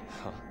enemy.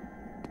 Huh?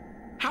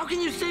 How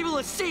can you save a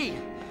lassie?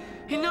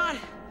 You're not...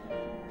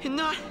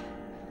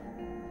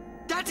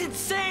 That's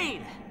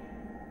insane!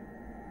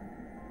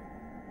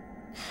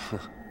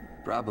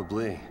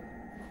 Probably.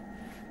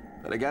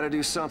 But I gotta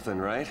do something,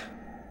 right?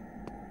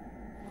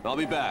 I'll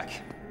be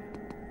back.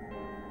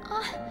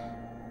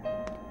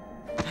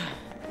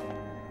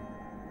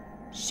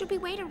 Should we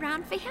wait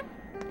around for him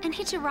and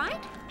hitch a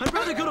ride? I'd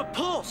rather go to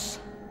Pulse!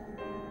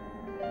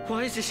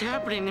 Why is this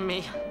happening to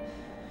me?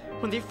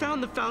 When they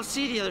found the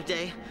ffxiii the other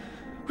day,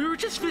 we were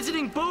just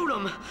visiting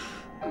Bodum.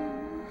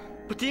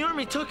 But the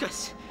army took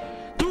us,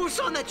 threw us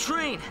on that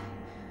train.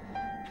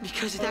 And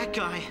because of that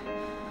guy,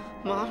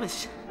 Mom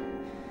is...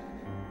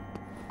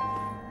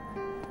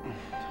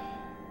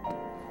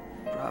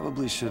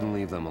 Probably shouldn't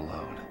leave them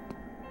alone.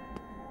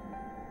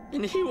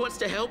 And he wants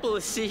to help a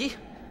lassie?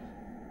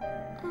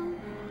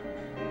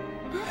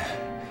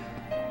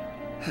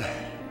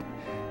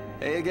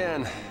 Hey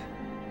again.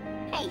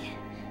 Hey.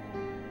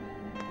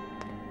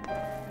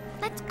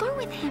 Let's go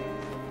with him.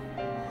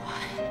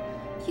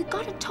 You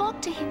gotta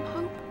talk to him,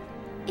 Hope.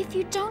 If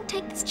you don't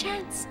take this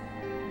chance,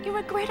 you'll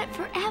regret it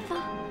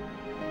forever.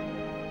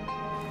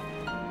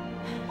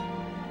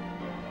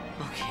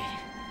 Okay.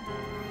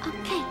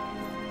 Okay.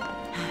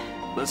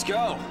 Let's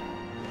go.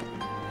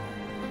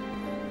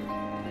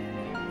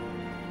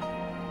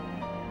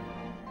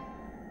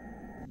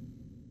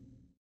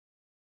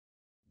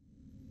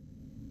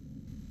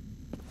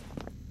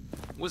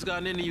 What's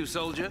gotten into you,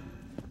 soldier?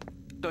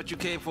 Thought you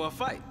came for a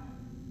fight.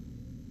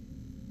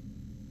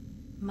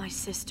 My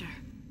sister.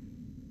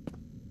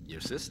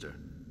 Your sister?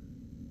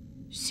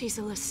 She's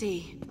a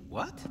lassie.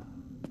 What?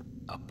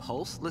 A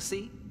pulse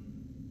lassie?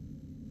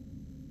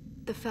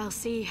 The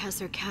ffxiii has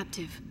her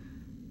captive,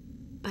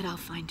 but I'll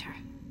find her.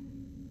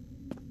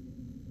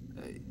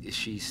 Is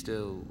she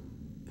still...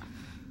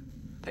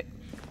 Hey,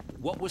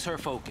 what was her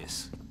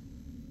focus?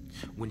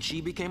 When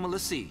she became a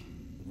lassie,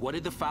 what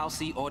did the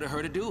ffxiii order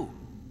her to do?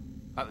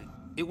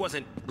 It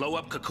wasn't blow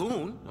up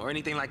Cocoon or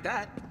anything like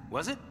that,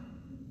 was it?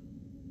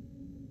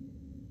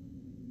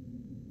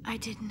 I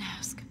didn't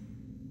ask.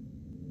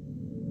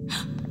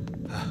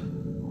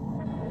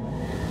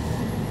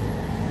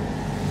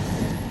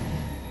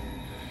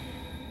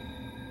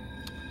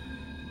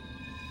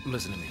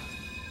 Listen to me.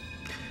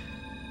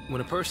 When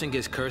a person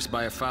gets cursed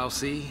by a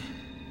ffxiii,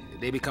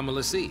 they become a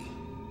lassie,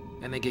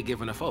 and they get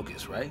given a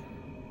focus, right?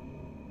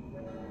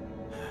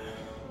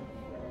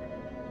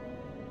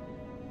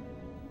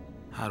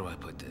 How do I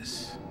put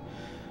this?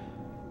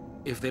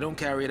 If they don't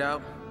carry it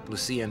out,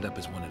 lassie end up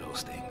as one of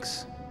those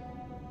things.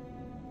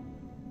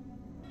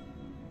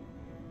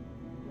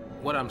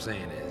 What I'm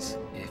saying is,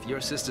 if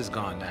your sister's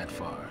gone that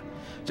far,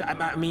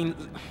 I mean,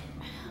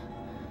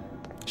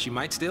 she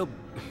might still...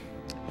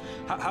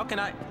 How can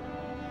I...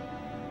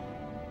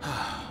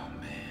 Oh,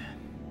 man.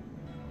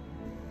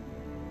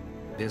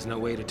 There's no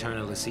way to turn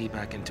a lassie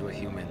back into a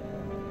human.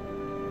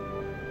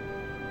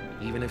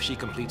 Even if she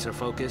completes her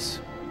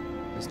focus,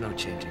 there's no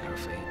changing her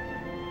fate.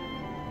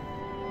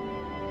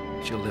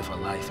 She'll live her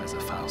life as a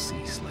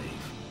ffxiii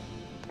slave.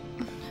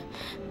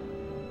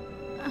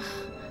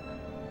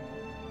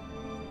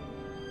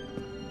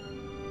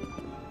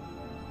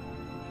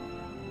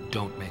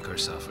 Don't make her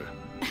suffer.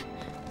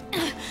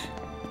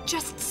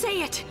 Just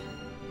say it!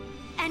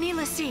 Any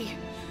lassie.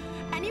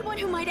 Anyone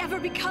who might ever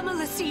become a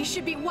lassie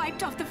should be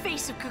wiped off the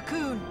face of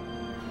Cocoon.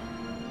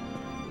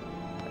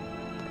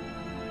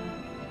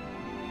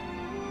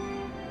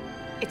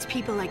 It's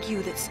people like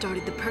you that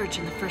started the Purge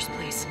in the first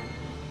place.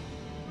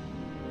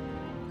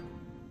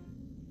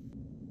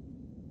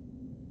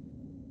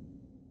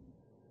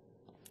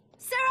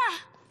 Sarah!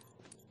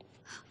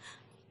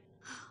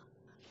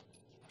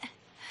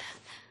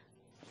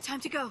 Time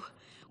to go.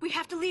 We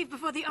have to leave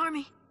before the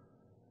army...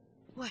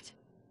 What?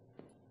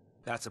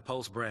 That's a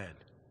Pulse brand.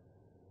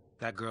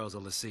 That girl's a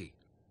lassie.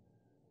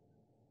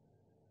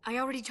 I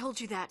already told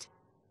you that.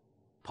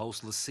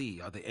 Pulse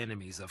lassie are the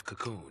enemies of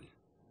Cocoon.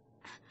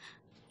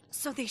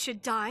 So they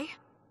should die?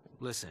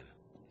 Listen,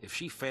 if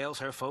she fails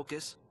her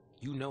focus,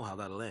 you know how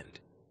that'll end.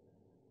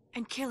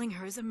 And killing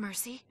her is a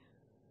mercy?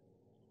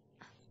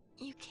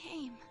 You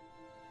came.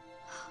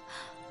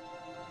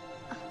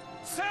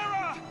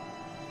 Sarah!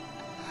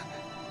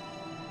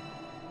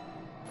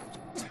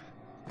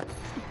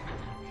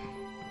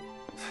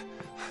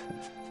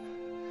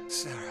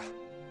 Sarah.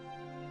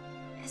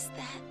 Is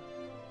that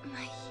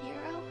my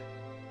hero?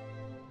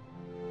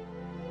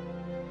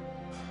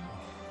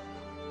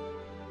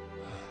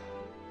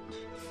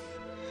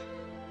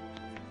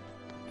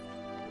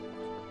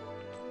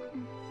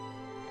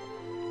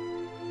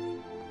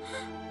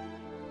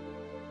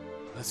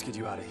 Let's get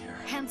you out of here.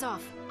 Hands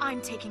off.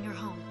 I'm taking her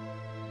home.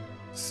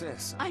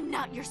 Sis. I'm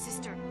not your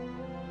sister.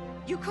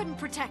 You couldn't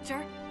protect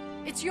her.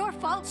 It's your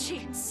fault she...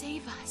 You can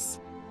save us.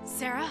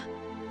 Sarah?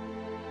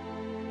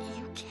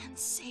 You can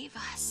save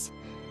us.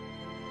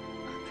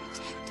 Or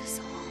protect us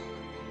all.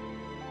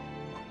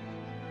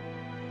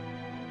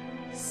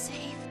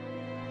 Save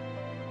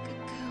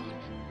Cocoon.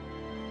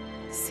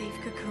 Save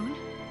Cocoon?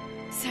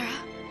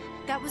 Sarah?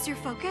 That was your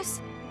focus?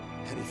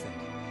 Anything.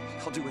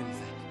 I'll do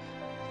anything.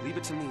 Leave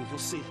it to me, you'll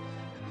see.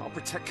 I'll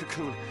protect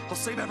Cocoon. I'll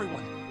save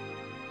everyone.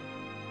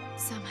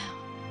 Somehow.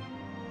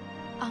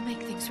 I'll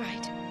make things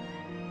right.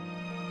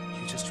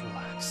 You just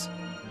relax.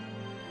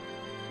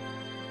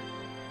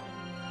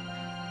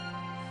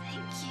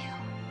 Thank you.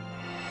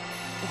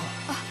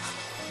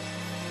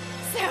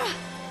 Sarah!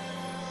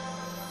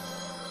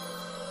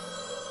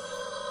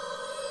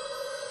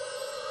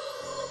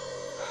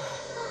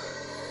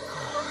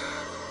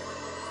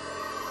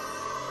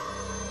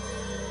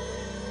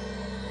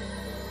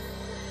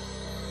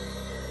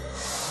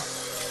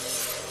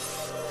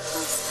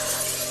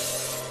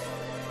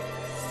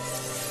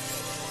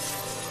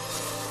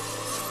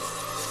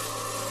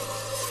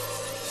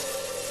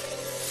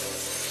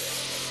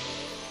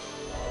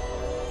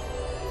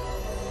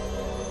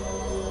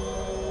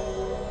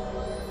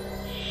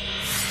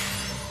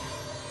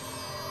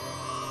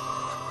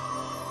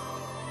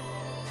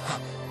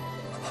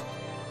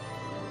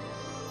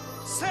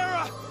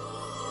 Sarah!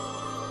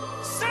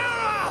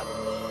 Sarah!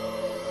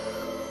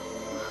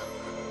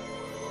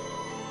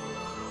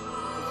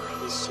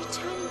 Why is she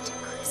turning to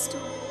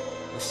crystal?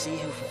 The Sea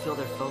who fulfill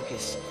their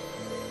focus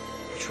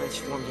are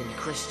transformed into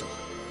crystal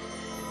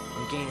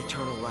and gain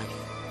eternal life.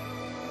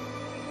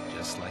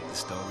 Just like the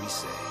stories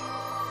say.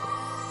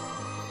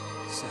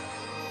 Sarah,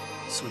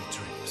 sweet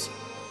dreams.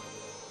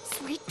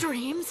 Sweet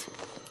dreams?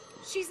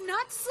 She's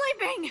not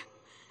sleeping!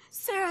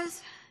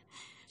 Sarah's...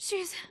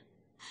 she's...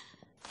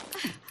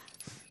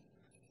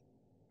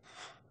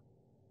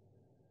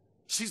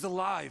 She's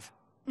alive.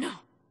 No.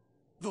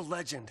 The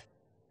legend.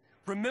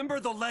 Remember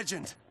the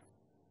legend.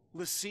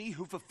 Lassie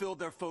who fulfilled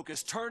their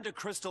focus turn to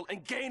crystal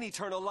and gain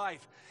eternal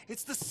life.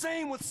 It's the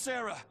same with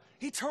Sarah.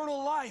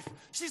 Eternal life.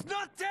 She's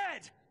not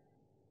dead!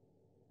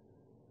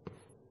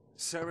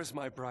 Sarah's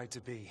my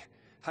bride-to-be.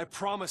 I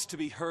promise to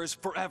be hers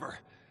forever.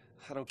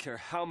 I don't care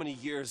how many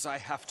years I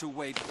have to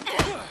wait.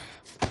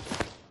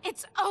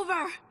 It's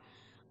over!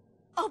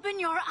 Open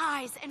your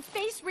eyes and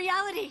face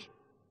reality!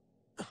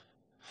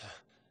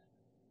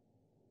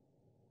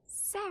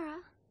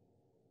 Sarah,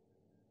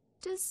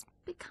 does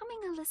becoming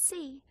a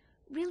lassie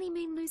really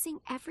mean losing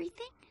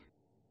everything?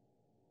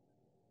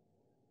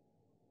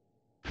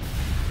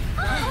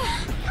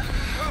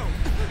 Oh,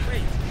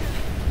 wait!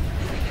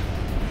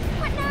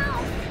 What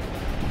now?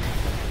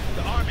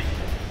 The army!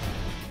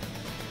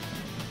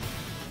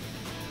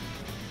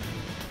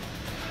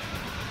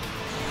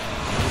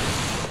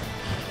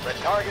 The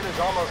target is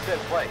almost in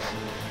place.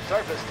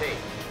 Surface team,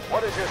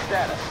 what is your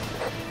status?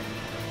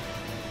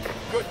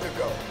 Good to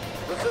go.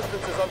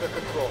 Resistance is under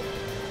control.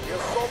 The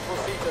assault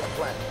proceeds as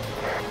planned.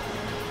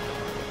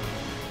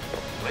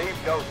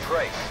 Leave no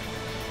trace.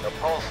 The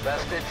pulse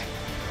vestige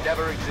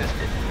never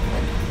existed.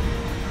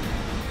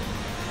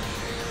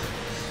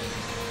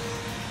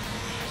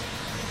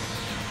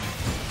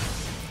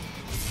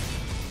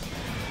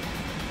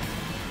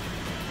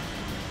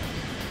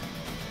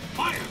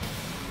 Fire!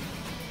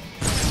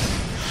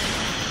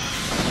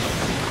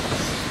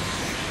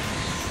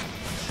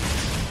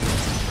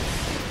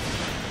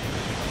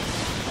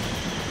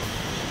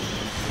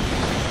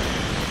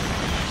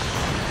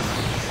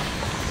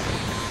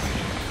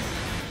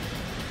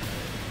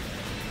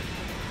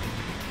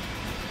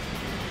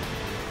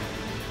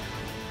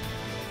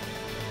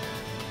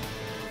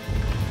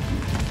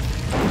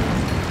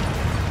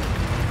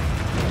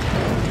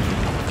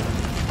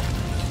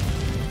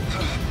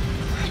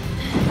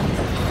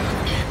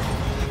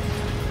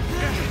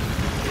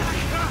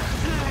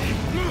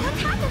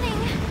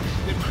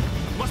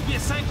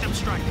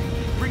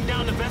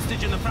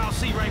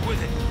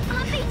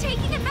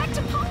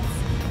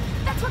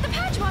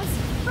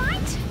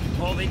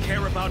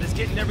 about is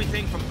getting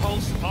everything from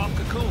Pulse off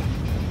Cocoon.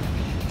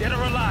 Dead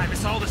or alive,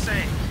 it's all the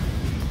same.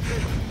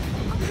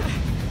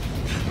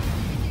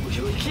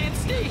 We can't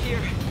stay here.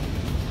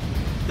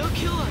 They'll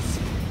kill us.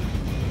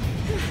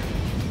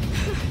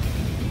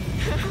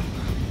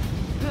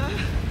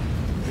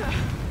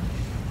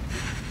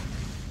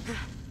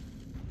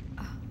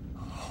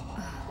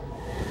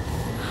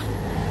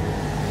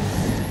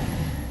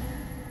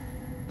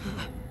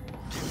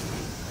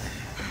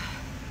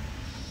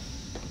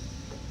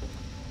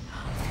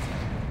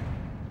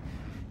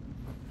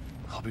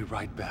 I'll be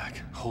right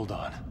back. Hold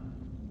on.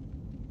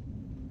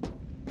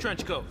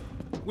 Trenchcoat,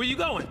 where you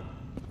going?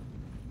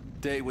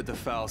 Date with the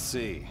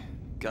ffxiii.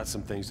 Got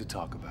some things to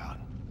talk about.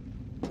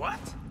 What?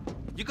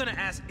 You gonna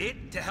ask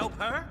it to help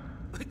her?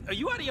 Are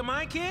you out of your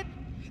mind, kid?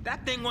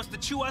 That thing wants to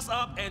chew us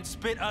up and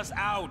spit us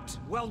out.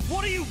 Well,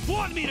 what do you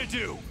want me to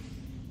do?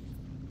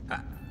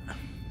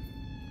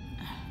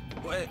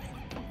 What?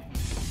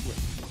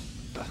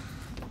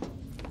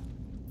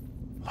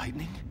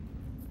 Lightning?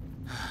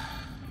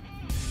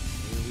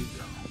 Here we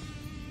go.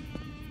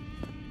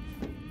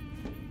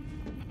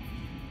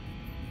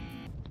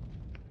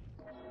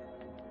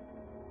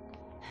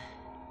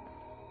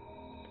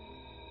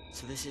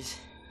 So this is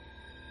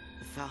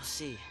the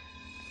ffxiii.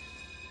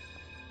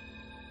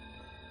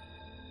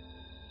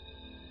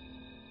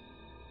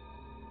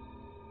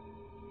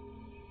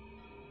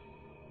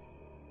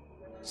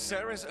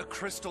 Sarah's a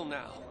crystal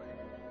now.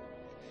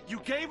 You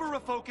gave her a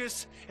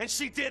focus, and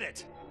she did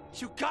it.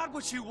 You got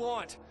what you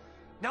want.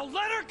 Now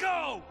let her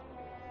go!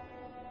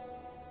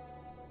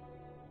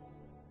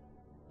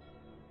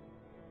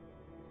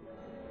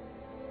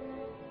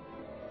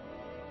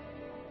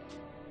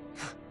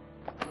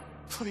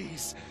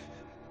 Please,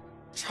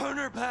 turn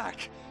her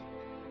back.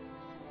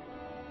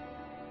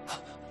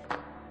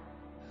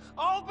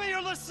 I'll be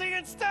your Lassie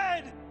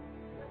instead!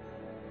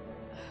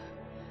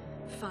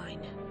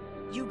 Fine.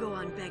 You go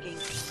on begging.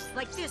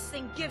 Like this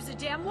thing gives a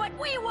damn what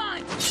we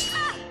want!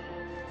 Ah!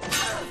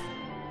 Ah!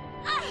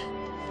 Ah!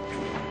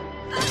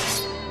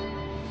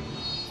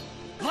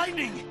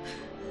 Lightning!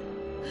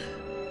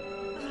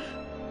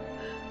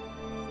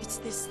 It's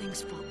this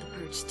thing's fault the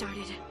purge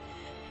started.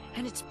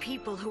 And it's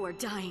people who are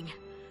dying.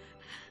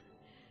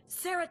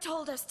 Sarah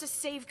told us to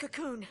save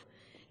Cocoon.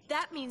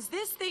 That means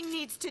this thing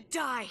needs to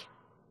die.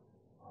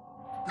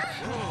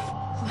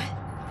 What?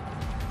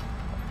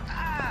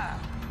 Ah!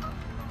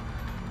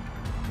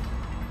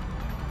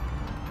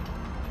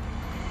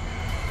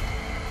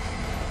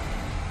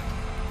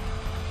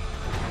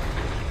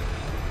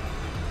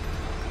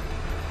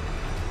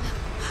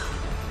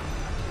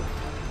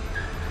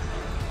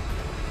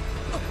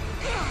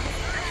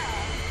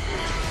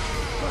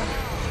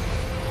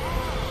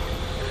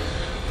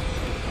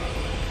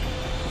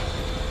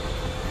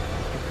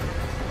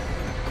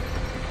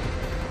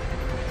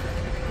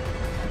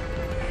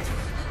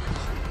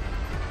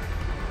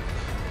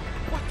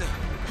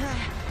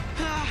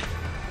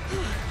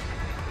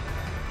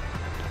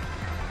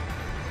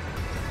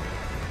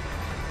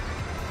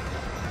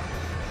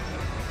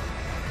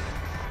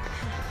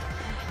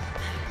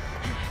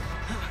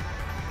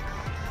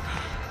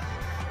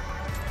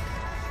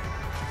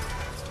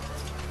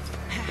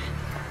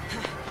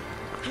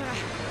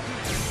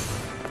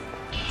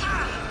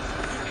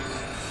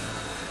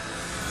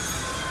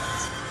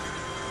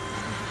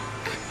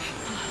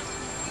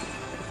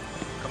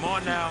 Come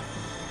on now.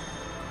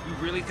 You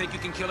really think you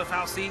can kill a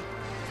ffxiii?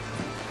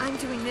 I'm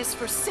doing this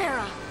for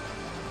Sarah.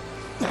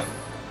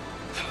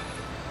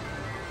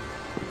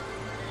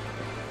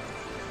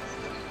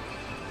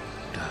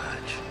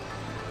 Dodge.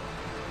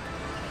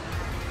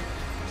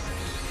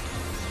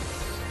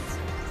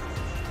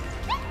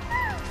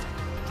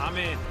 I'm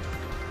in.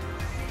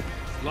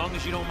 As long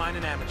as you don't mind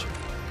an amateur.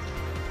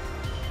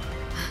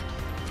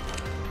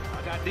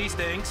 I got these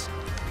things.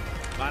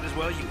 Might as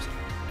well use them.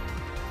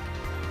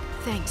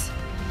 Thanks.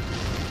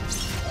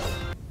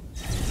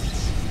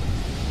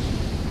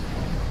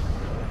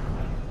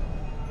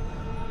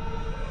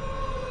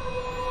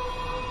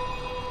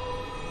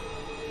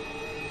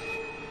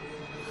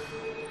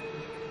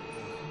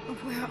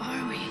 Where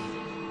are we?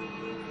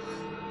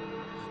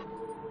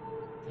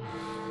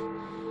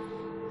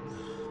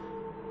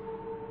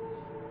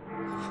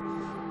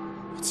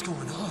 What's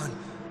going on?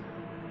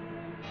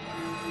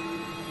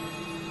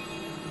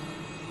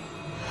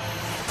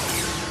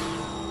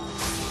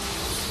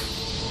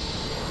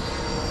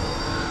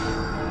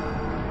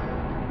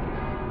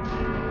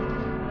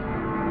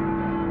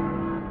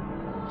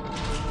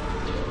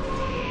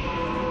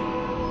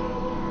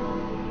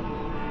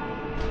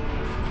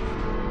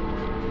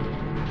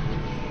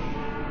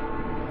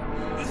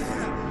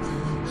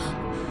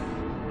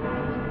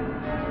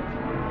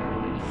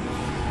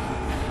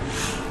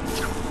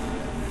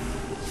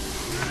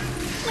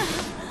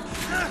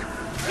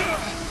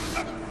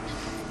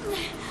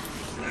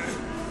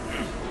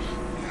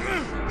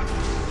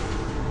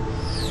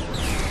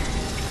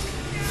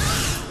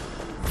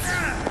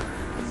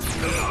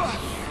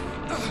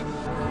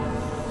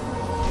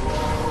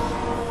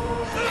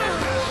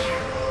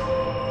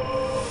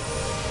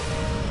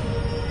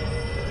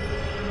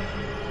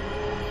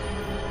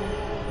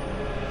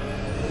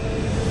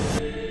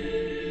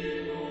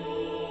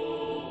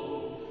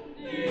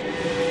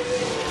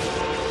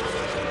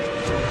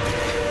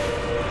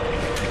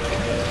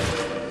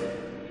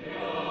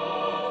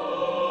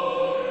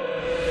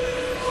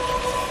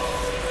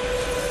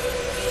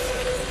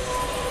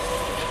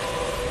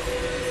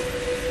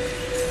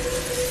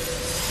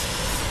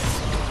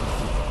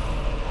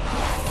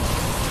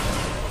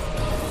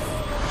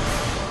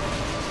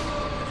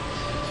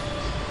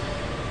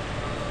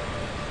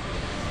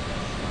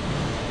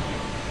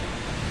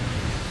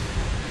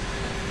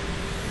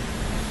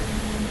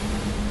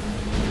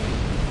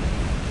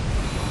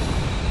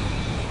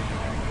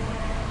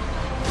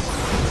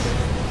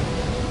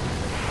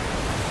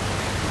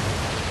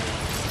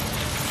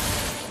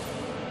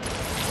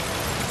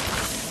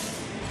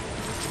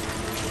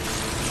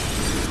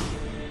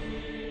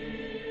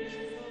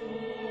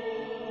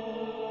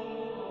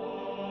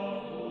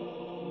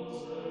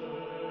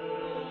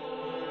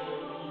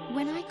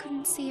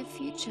 couldn't see a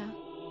future,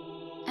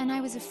 and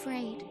I was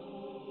afraid.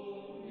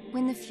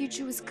 When the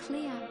future was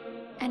clear,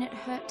 and it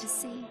hurt to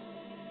see,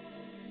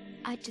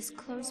 I'd just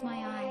close my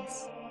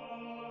eyes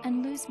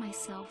and lose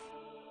myself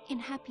in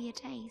happier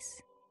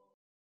days.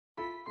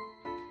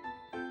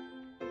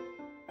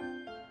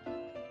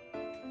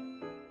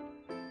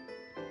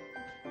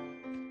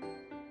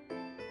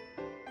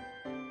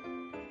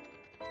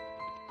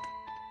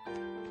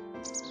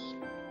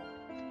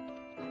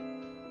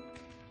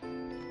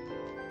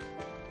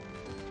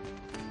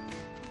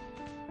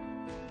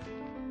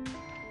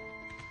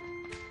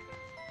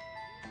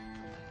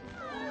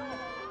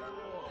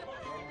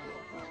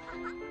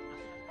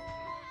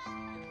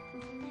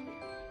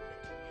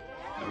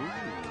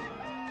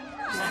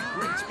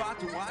 Great spot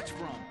to watch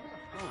from.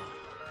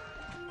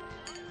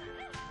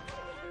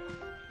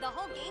 The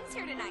whole gang's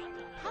here tonight.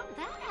 How'd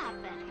that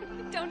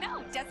happen? Don't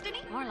know. Destiny?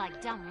 More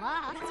like dumb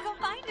luck. Let's go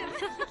find him.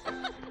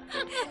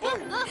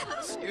 Oh,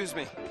 excuse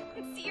me.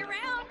 See you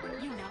around.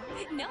 You know?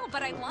 No,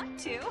 but I want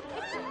to. You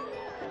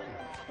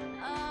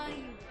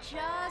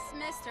just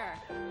missed her.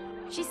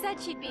 She said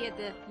she'd be at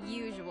the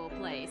usual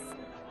place.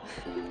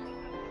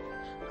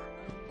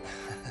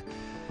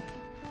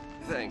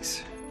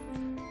 Thanks.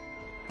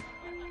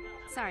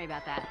 Sorry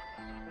about that.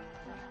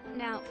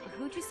 Now,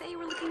 who'd you say you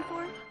were looking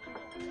for?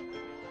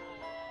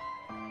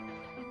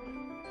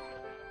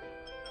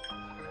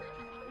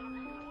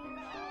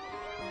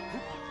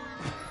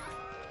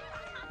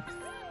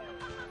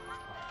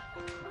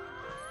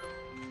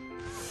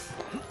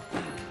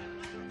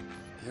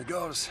 Here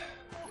goes.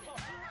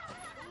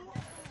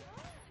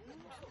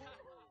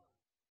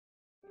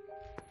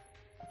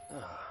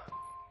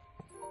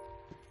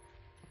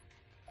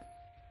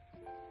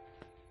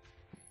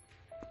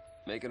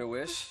 Making a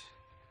wish?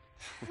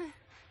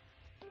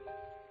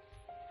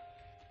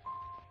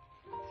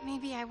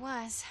 Maybe I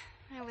was.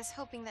 I was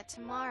hoping that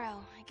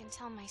tomorrow I can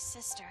tell my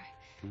sister.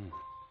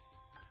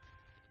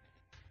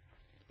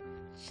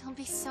 She'll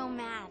be so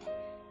mad,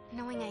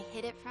 knowing I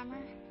hid it from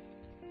her.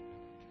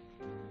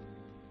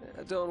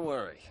 Don't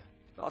worry.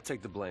 I'll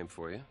take the blame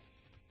for you.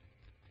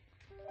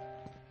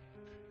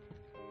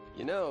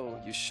 You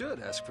know, you should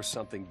ask for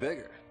something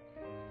bigger.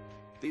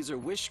 These are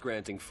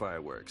wish-granting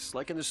fireworks,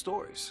 like in the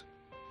stories.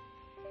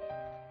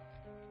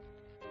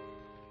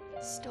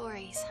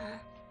 Stories, huh?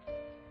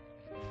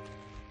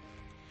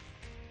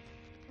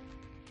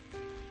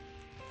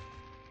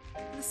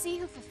 The sea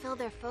who fulfill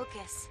their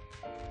focus,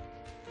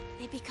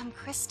 they become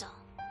crystal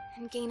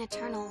and gain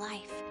eternal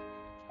life.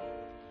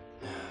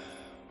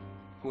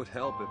 Would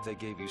help if they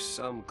gave you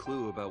some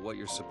clue about what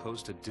you're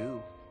supposed to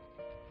do.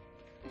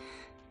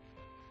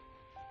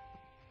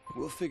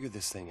 We'll figure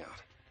this thing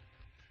out.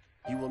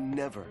 You will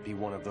never be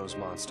one of those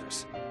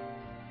monsters.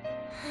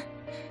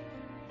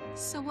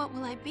 So what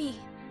will I be?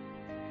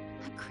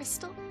 A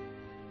crystal?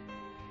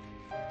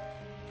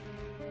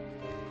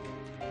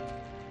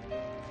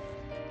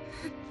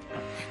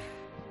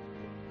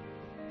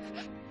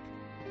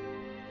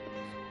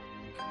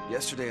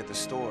 Yesterday at the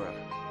store,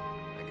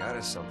 I got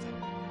us something.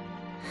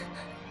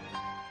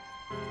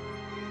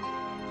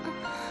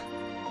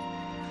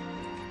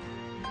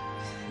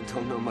 I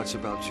don't know much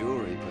about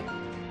jewelry, but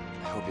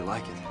I hope you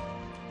like it.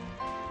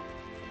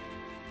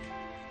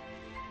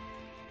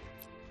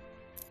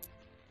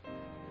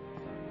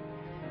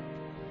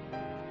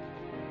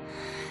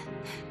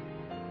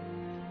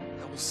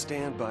 I will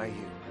stand by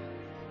you,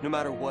 no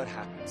matter what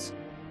happens.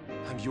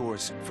 I'm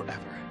yours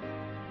forever.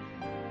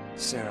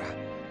 Sarah.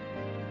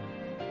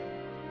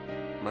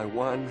 My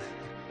one,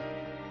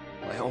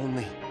 my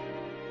only.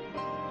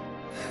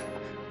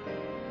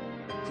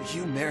 Will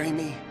you marry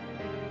me?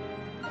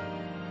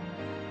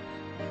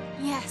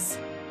 Yes.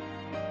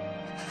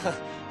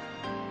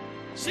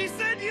 She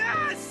said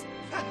yes!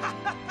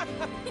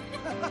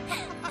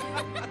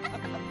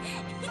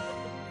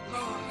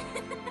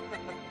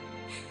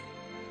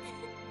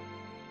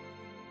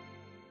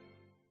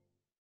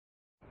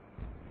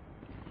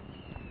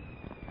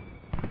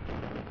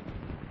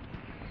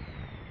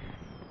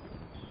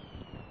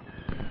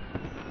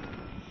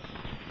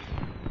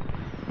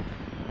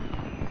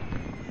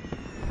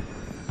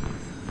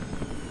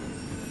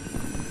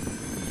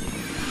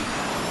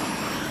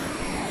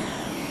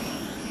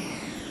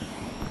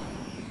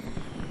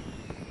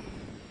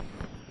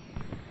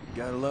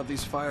 Gotta love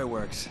these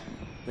fireworks.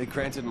 They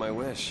granted my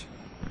wish.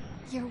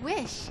 Your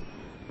wish?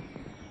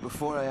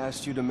 Before I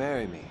asked you to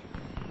marry me,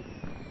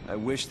 I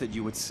wished that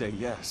you would say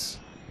yes.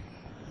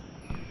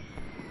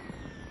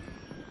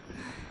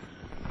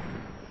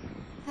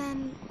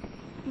 Then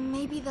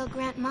maybe they'll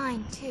grant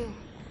mine, too.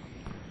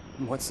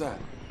 What's that?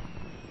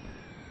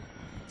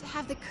 To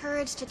have the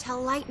courage to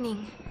tell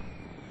Lightning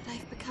that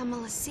I've become a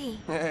lassie.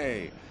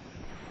 Hey,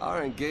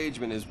 our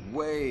engagement is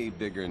way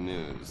bigger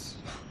news.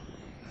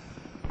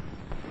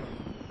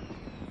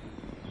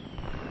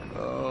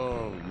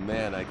 Oh,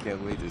 man, I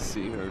can't wait to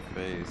see her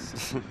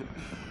face.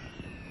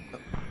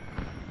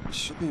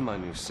 She'll be my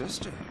new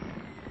sister.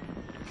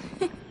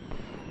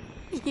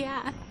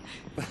 Yeah.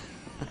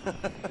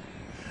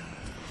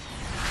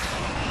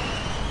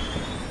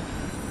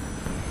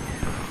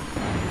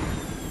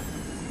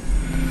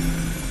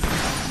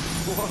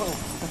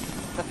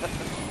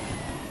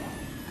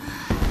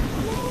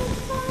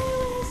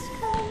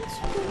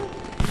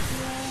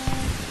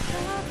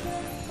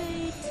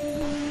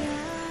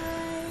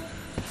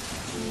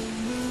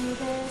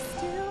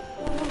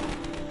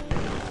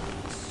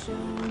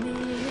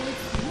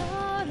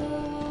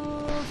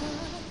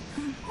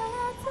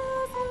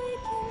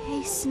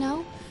 Hey,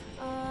 Snow?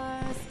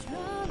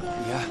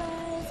 Yeah?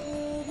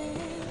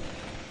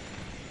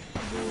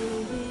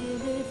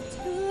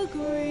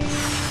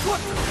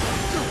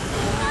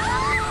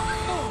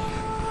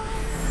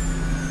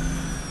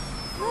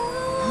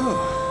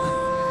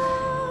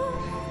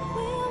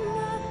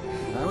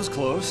 That was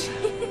close.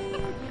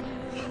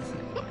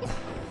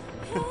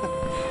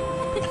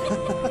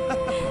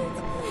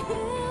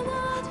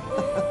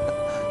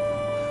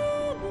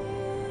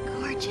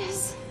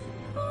 Gorgeous.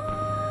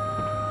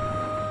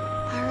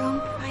 Our own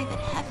private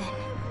heaven.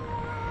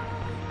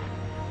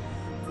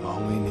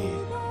 All we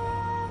need.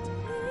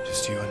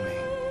 Just you and me.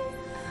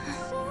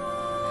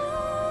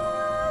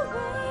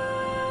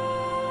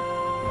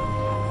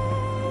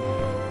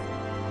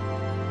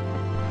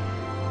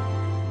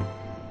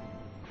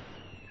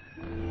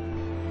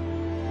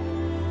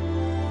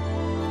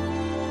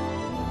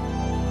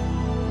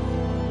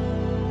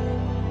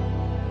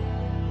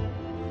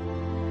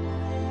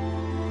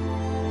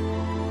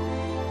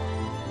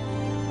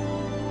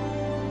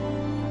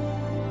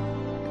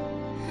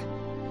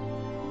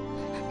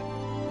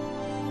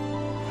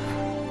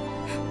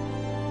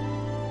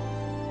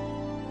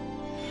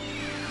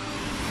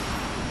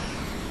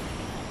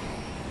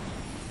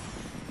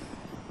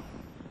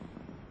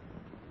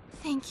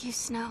 Thank you,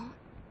 Snow.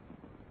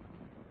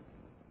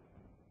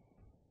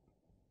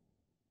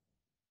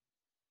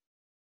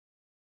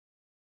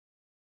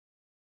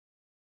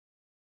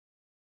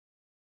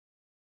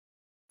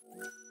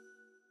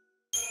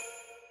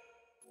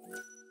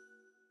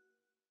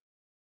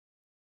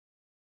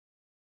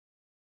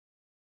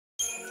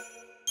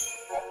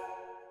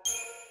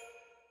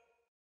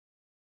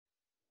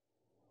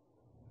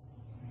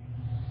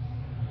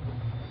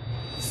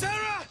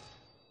 Sarah!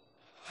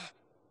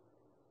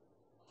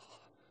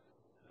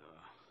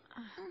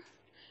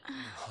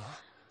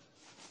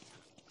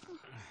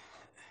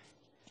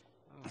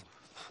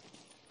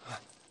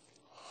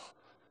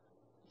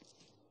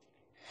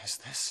 Is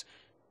this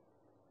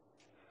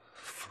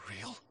for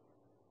real?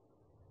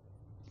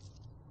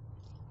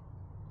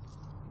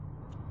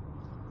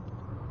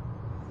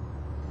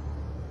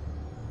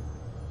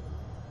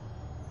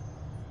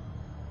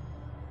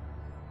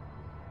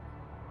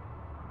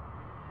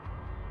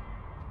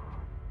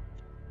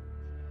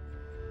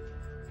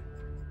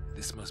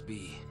 This must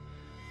be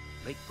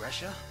Lake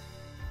Brescia?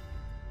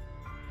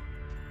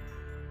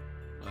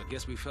 Well, I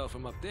guess we fell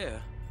from up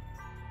there.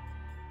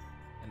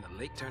 And the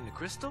lake turned to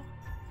crystal?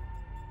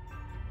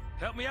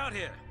 Help me out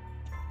here.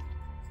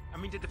 I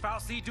mean, did the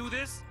ffxiii do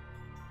this?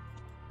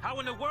 How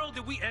in the world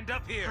did we end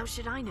up here? How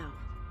should I know?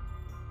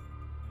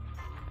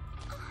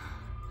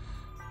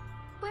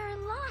 We're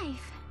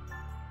alive.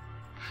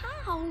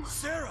 How?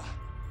 Sarah!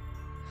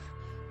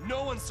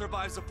 No one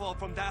survives a fall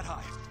from that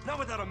high. Not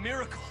without a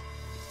miracle.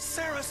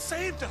 Sarah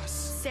saved us!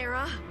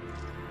 Sarah,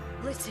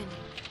 listen.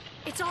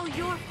 It's all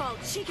your fault.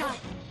 She got...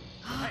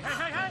 Hey,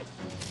 hey, hey, hey!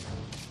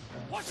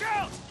 Watch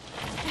out!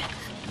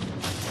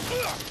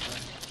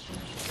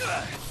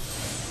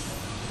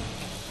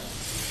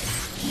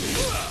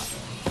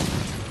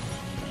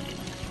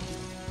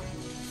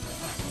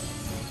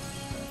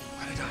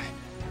 What did I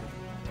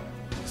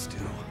just do?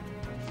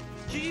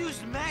 You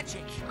used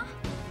magic.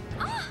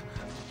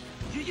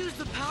 You used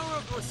the power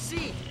of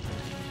Lassie.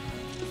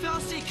 The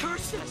ffxiii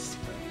cursed us.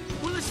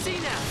 We're Lassie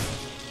now.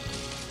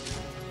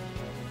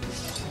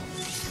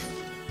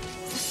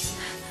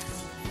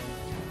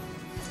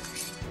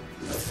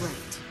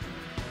 Right.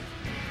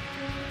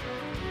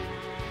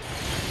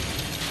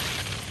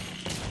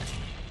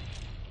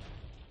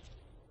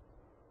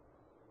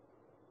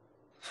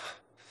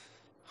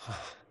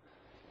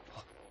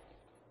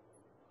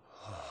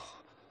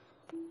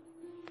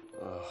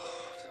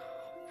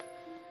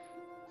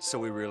 So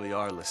we really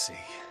are Lassie.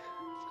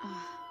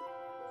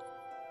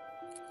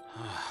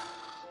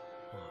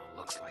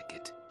 Looks like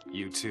it.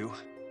 You too?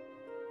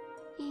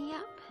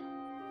 Yep.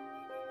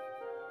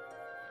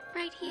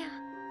 Right here.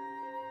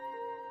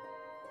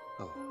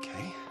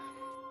 Okay.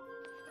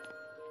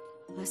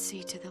 Let's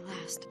see to the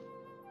last.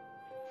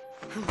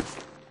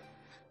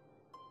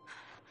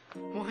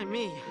 Why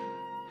me?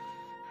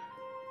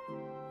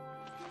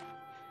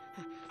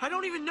 I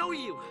don't even know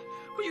you.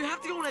 Will you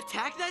have to go and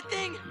attack that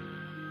thing?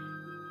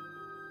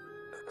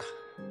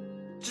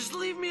 Just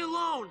leave me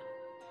alone.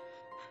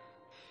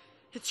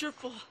 It's your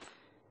fault.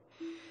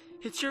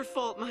 It's your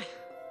fault,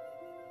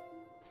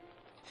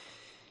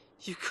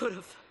 You could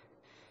have.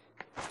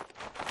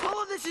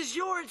 All of this is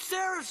your and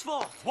Sarah's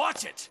fault.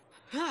 Watch it!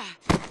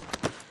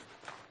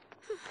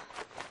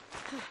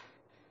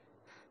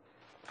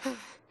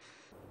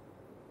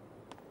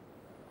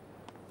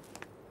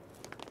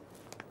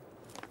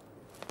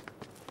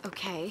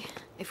 Okay,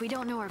 if we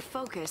don't know our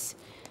focus,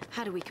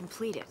 how do we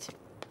complete it?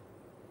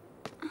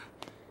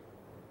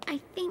 I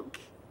think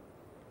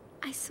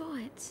I saw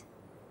it.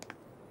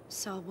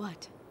 Saw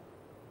what?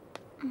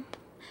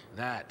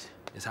 That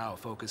is how a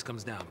focus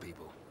comes down,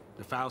 people.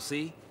 The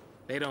ffxiii,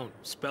 they don't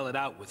spell it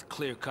out with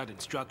clear-cut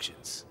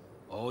instructions.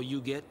 All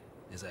you get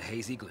is a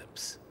hazy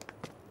glimpse.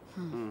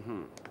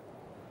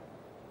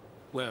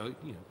 Well,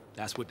 you know,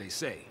 that's what they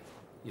say.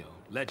 You know,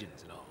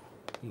 legends and all.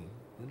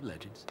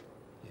 Legends.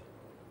 Yeah.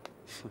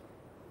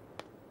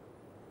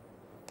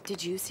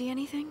 Did you see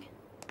anything?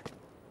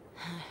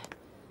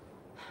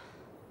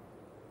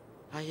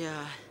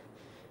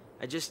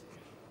 I just...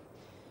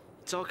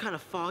 It's all kind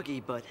of foggy,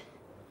 but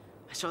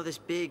I saw this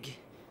big,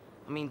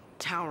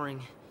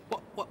 towering...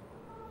 What?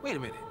 Wait a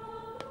minute.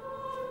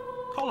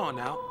 Hold on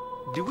now.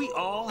 Do we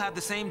all have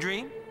the same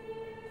dream?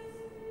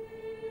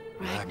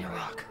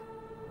 Ragnarok.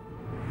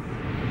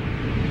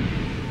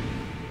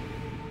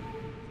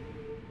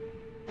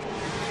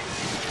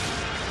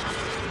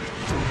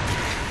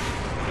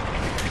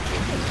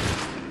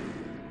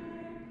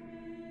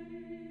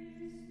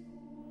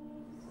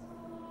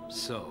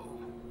 So,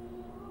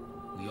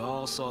 we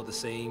all saw the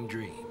same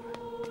dream.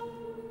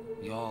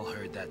 We all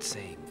heard that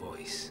same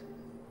voice.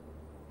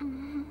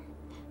 You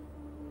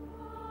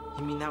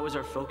mean that was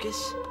our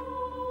focus?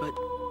 But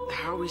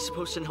how are we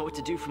supposed to know what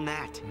to do from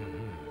that?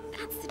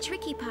 That's the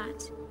tricky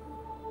part.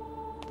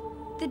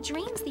 The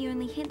dream's the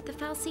only hint the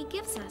ffxiii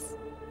gives us.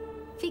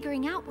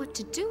 Figuring out what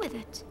to do with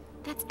it,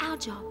 that's our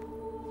job.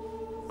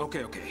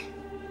 Okay.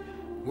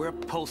 We're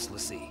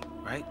pulselessly,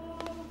 right?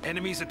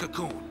 Enemy's a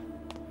cocoon.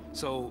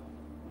 So,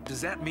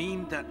 does that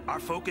mean that our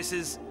focus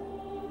is...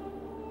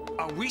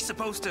 Are we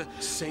supposed to...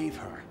 Save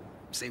her.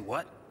 Say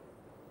what?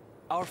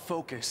 Our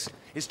focus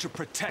is to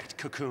protect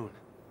Cocoon.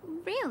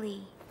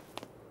 Really?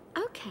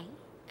 Okay.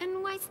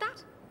 And why's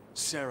that?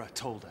 Sarah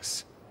told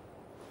us.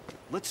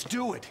 Let's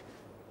do it.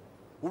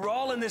 We're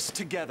all in this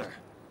together.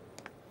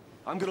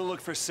 I'm gonna look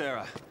for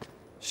Sarah.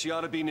 She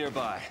ought to be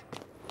nearby.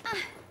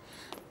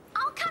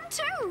 I'll come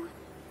too!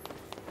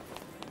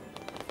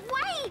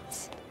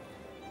 Wait!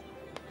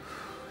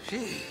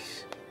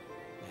 Jeez.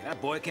 Yeah,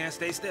 that boy can't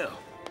stay still.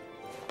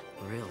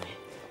 Really?